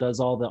artist that does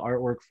all the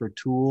artwork for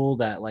Tool,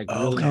 that like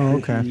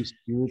really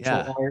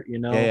spiritual art,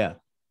 Yeah.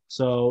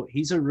 So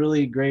he's a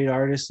really great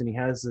artist, and he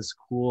has this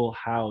cool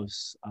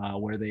house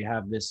where they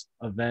have this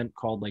event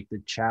called like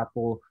the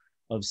Chapel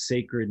of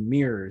Sacred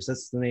Mirrors.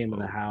 That's the name of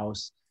the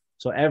house.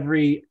 So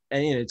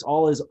it's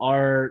all his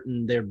art,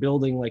 and they're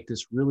building like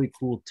this really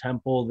cool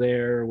temple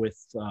there with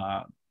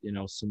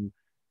some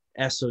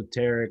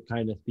esoteric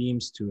kind of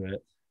themes to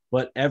it.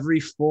 But every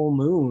full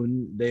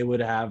moon they would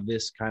have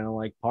this kind of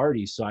like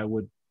party. So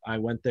I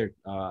went there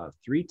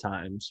 3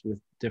 times with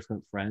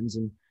different friends,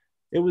 and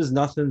it was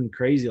nothing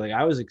crazy. Like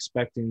I was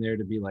expecting there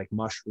to be like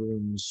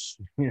mushrooms,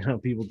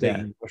 people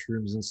taking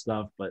mushrooms and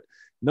stuff, but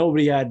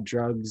nobody had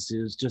drugs.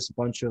 It was just a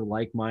bunch of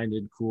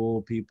like-minded,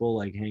 cool people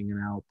like hanging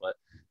out. But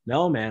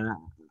no, man,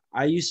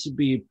 I used to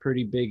be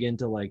pretty big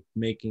into like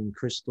making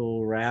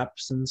crystal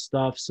wraps and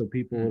stuff. So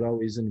people would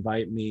always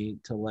invite me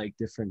to like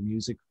different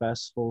music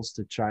festivals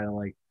to try to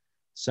like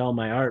sell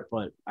my art,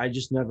 but I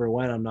just never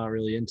went. I'm not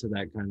really into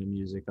that kind of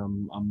music.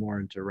 I'm more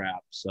into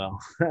rap. So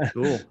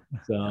Cool.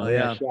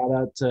 So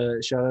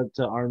shout out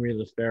to Army of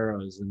the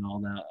Pharaohs and all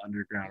that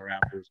underground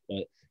rappers.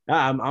 But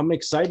I'm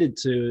excited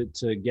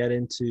to get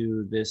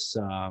into this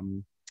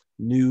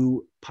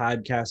new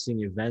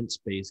podcasting event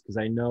space, because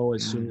I know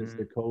as soon as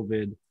the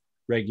COVID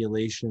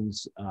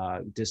regulations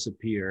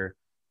disappear,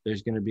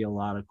 there's going to be a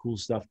lot of cool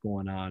stuff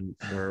going on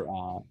for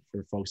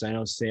folks. I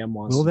know Sam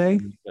wants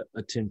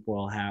a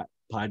tinfoil hat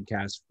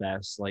podcast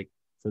fest, like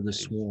for the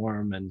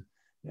Swarm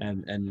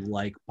and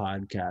like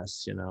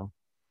podcasts,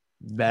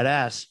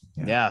 Badass.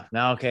 Yeah.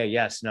 Now, okay.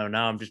 Yes. No,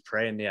 now I'm just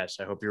praying. Yes.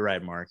 I hope you're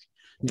right, Mark.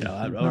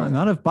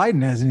 Not if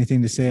Biden has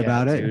anything to say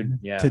about it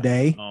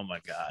today. Oh my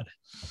God.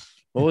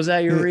 What was that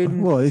you're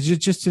reading? Well, it's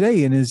just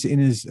today in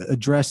his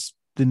address,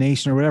 the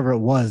nation or whatever it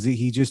was,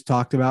 he just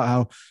talked about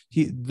how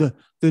the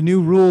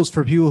new rules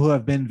for people who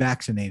have been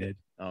vaccinated.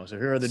 Oh, so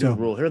here are the new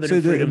rules. Here are the new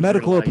the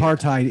medical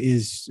apartheid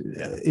is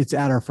it's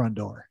at our front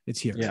door. It's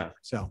here. Yeah.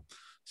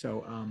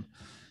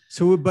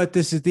 But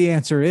this is the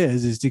answer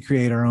is to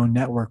create our own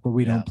network where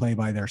we don't play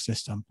by their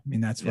system. I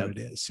mean, that's what it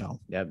is. So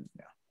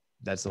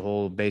that's the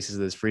whole basis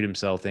of this Freedom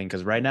Cell thing.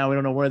 Because right now we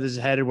don't know where this is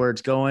headed, where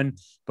it's going,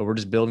 but we're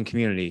just building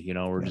community.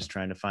 We're just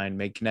trying to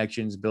make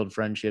connections, build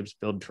friendships,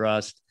 build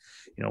trust.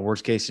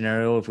 Worst case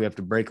scenario, if we have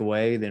to break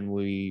away, then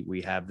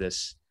we have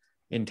this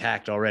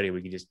intact already.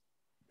 We can just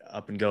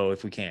up and go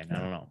if we can. I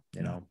don't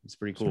know. It's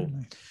pretty cool.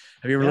 Certainly.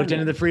 Have you ever looked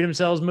into the Freedom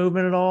Cells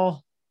movement at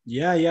all?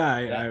 Yeah.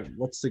 I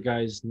what's the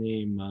guy's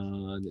name?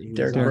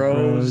 Derek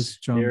Rose.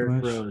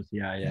 Derek Rose.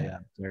 Yeah.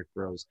 Derek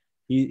Rose.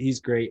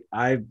 He's great.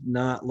 I've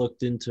not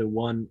looked into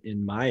one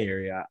in my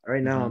area.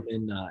 Right now I'm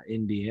in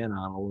Indiana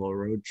on a little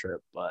road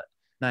trip, but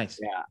nice.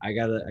 Yeah, I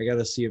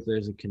gotta see if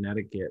there's a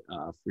Connecticut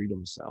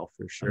Freedom Cell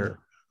for sure.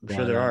 I'm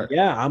sure there are.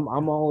 Yeah,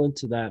 I'm all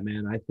into that,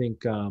 man. I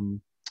think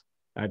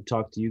I've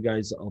talked to you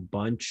guys a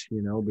bunch,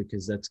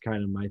 because that's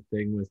kind of my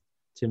thing with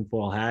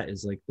Tinfoil Hat,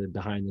 is like the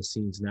behind the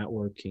scenes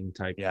networking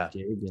type of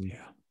gig.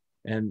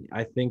 And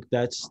I think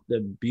that's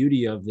the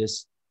beauty of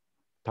this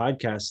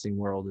podcasting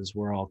world, is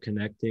we're all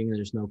connecting.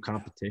 There's no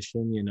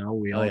competition,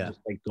 we all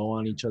just like go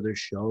on each other's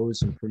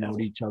shows and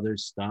promote each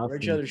other's stuff. Wear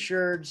each other's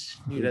shirts.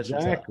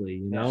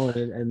 Exactly,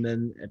 and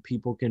then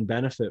people can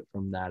benefit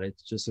from that.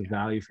 It's just a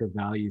value for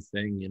value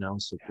thing,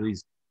 so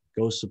please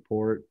go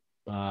support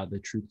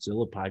the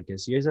Truthzilla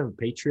podcast. You guys have a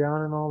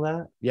Patreon and all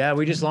that? Yeah,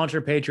 we just launched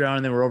our Patreon,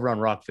 and then we're over on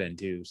Rockfin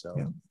too. So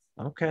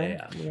okay.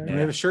 We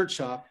have a shirt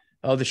shop.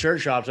 Oh, the shirt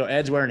shop. So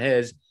Ed's wearing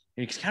his.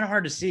 It's kind of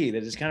hard to see.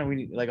 That it's kind of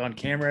we like on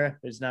camera.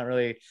 It's not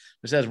really.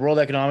 It says World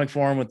Economic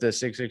Forum with the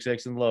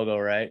 666 in the logo,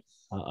 right?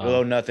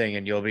 Below nothing,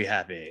 and you'll be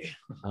happy.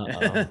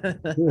 Okay.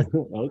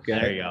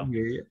 There you go.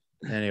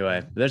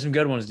 Anyway, there's some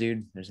good ones,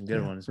 dude. There's some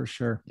good ones for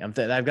sure. I've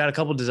got a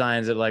couple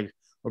designs that like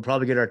we'll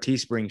probably get our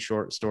Teespring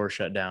store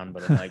shut down,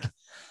 but I'm like,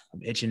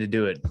 I'm itching to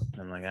do it.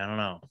 I'm like, I don't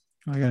know.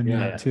 I got a new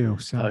one too.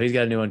 So he's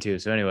got a new one too.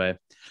 So anyway,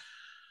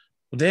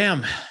 well,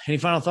 damn. Any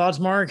final thoughts,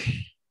 Mark?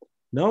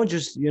 No,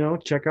 just,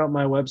 check out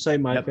my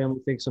website,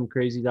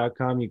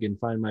 myfamilythinksimcrazy.com. You can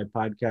find my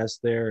podcast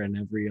there and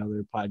every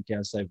other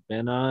podcast I've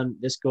been on.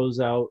 This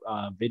goes out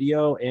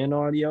video and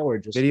audio, or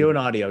just video and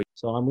audio.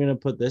 So I'm going to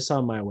put this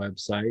on my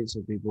website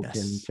so people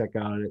can check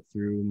out it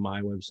through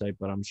my website,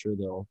 but I'm sure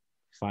they'll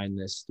find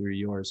this through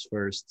yours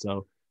first.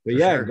 So, but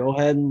go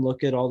ahead and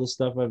look at all the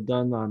stuff I've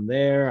done on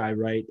there. I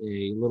write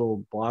a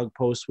little blog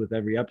post with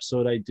every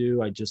episode I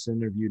do. I just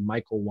interviewed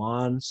Michael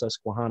Wan,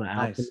 Susquehanna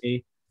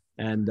Alchemy.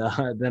 And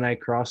then I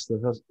crossed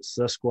the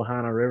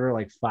Susquehanna River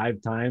like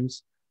 5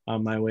 times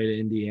on my way to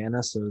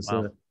Indiana. So it's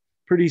a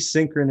pretty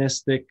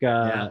synchronistic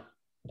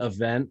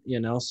event,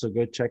 so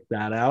go check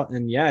that out.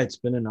 And it's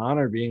been an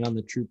honor being on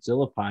the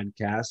Truthzilla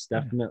podcast.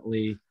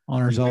 Definitely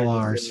honors all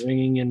ours. Been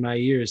ringing in my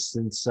ears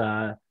since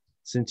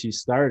you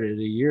started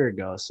a year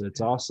ago. So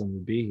it's awesome to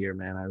be here,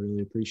 man. I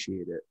really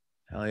appreciate it.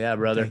 Hell yeah,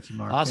 brother. Thank you,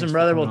 Mark. Awesome, Thanks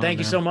brother. Well, thank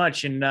you so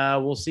much. And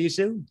we'll see you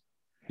soon.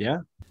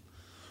 Yeah.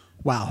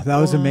 Wow, that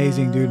was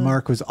amazing, dude.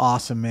 Mark was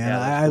awesome, man.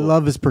 I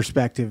love his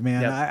perspective,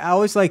 man. Yep. I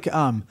always like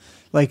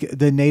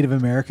the Native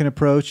American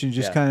approach and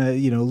just kind of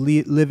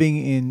living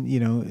in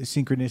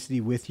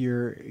synchronicity with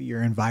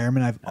your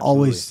environment. I've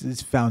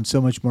always found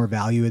so much more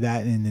value in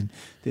that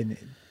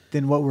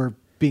than what we're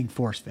being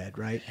force fed,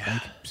 right? Yeah.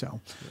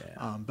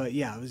 But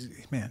it was,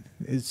 man,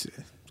 it's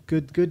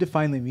good to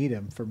finally meet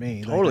him for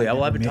me. Totally.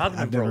 I've been talking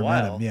to him for a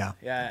while. Yeah.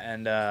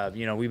 And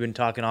we've been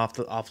talking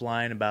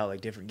offline about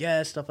like different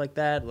guests, stuff like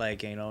that.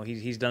 Like,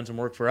 he's done some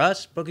work for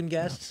us, booking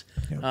guests.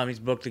 Yep. He's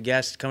booked a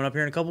guest coming up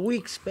here in a couple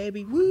weeks,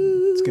 baby.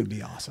 Woo! It's gonna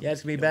be awesome. Yeah,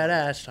 it's gonna be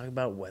badass. Talking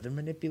about weather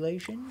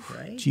manipulation,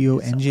 right?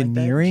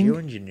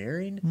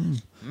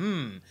 Geoengineering.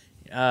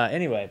 Like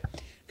anyway,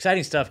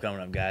 exciting stuff coming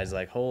up, guys.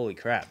 Like, holy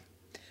crap.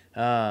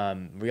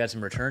 We got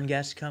some return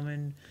guests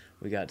coming.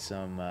 We got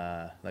some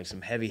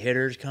some heavy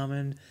hitters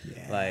coming.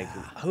 Yeah. Like,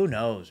 who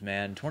knows,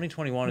 man?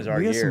 2021 is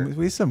our year.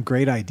 We have some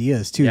great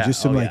ideas too.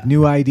 Just some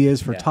new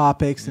ideas for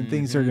topics and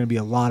things that are going to be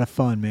a lot of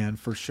fun, man,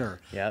 for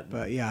sure. Yeah.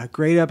 But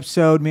great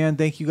episode, man.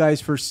 Thank you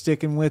guys for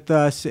sticking with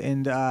us.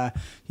 And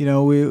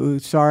we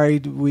sorry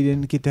we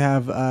didn't get to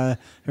have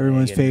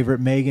everyone's favorite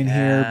Megan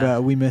here,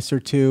 but we miss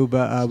her too.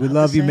 But we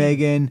love you,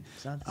 Megan.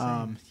 It's not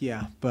the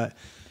same. But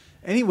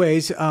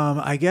anyways,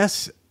 I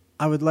guess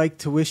I would like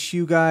to wish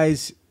you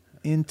guys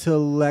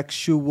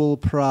intellectual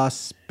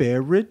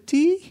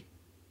prosperity.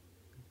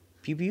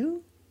 Pew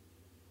pew.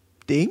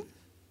 Ding.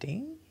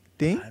 Ding.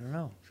 Ding. I don't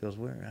know. Feels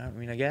weird.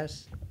 I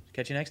guess.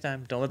 Catch you next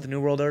time. Don't let the New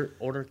World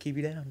Order keep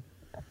you down.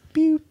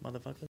 Pew. Motherfucker.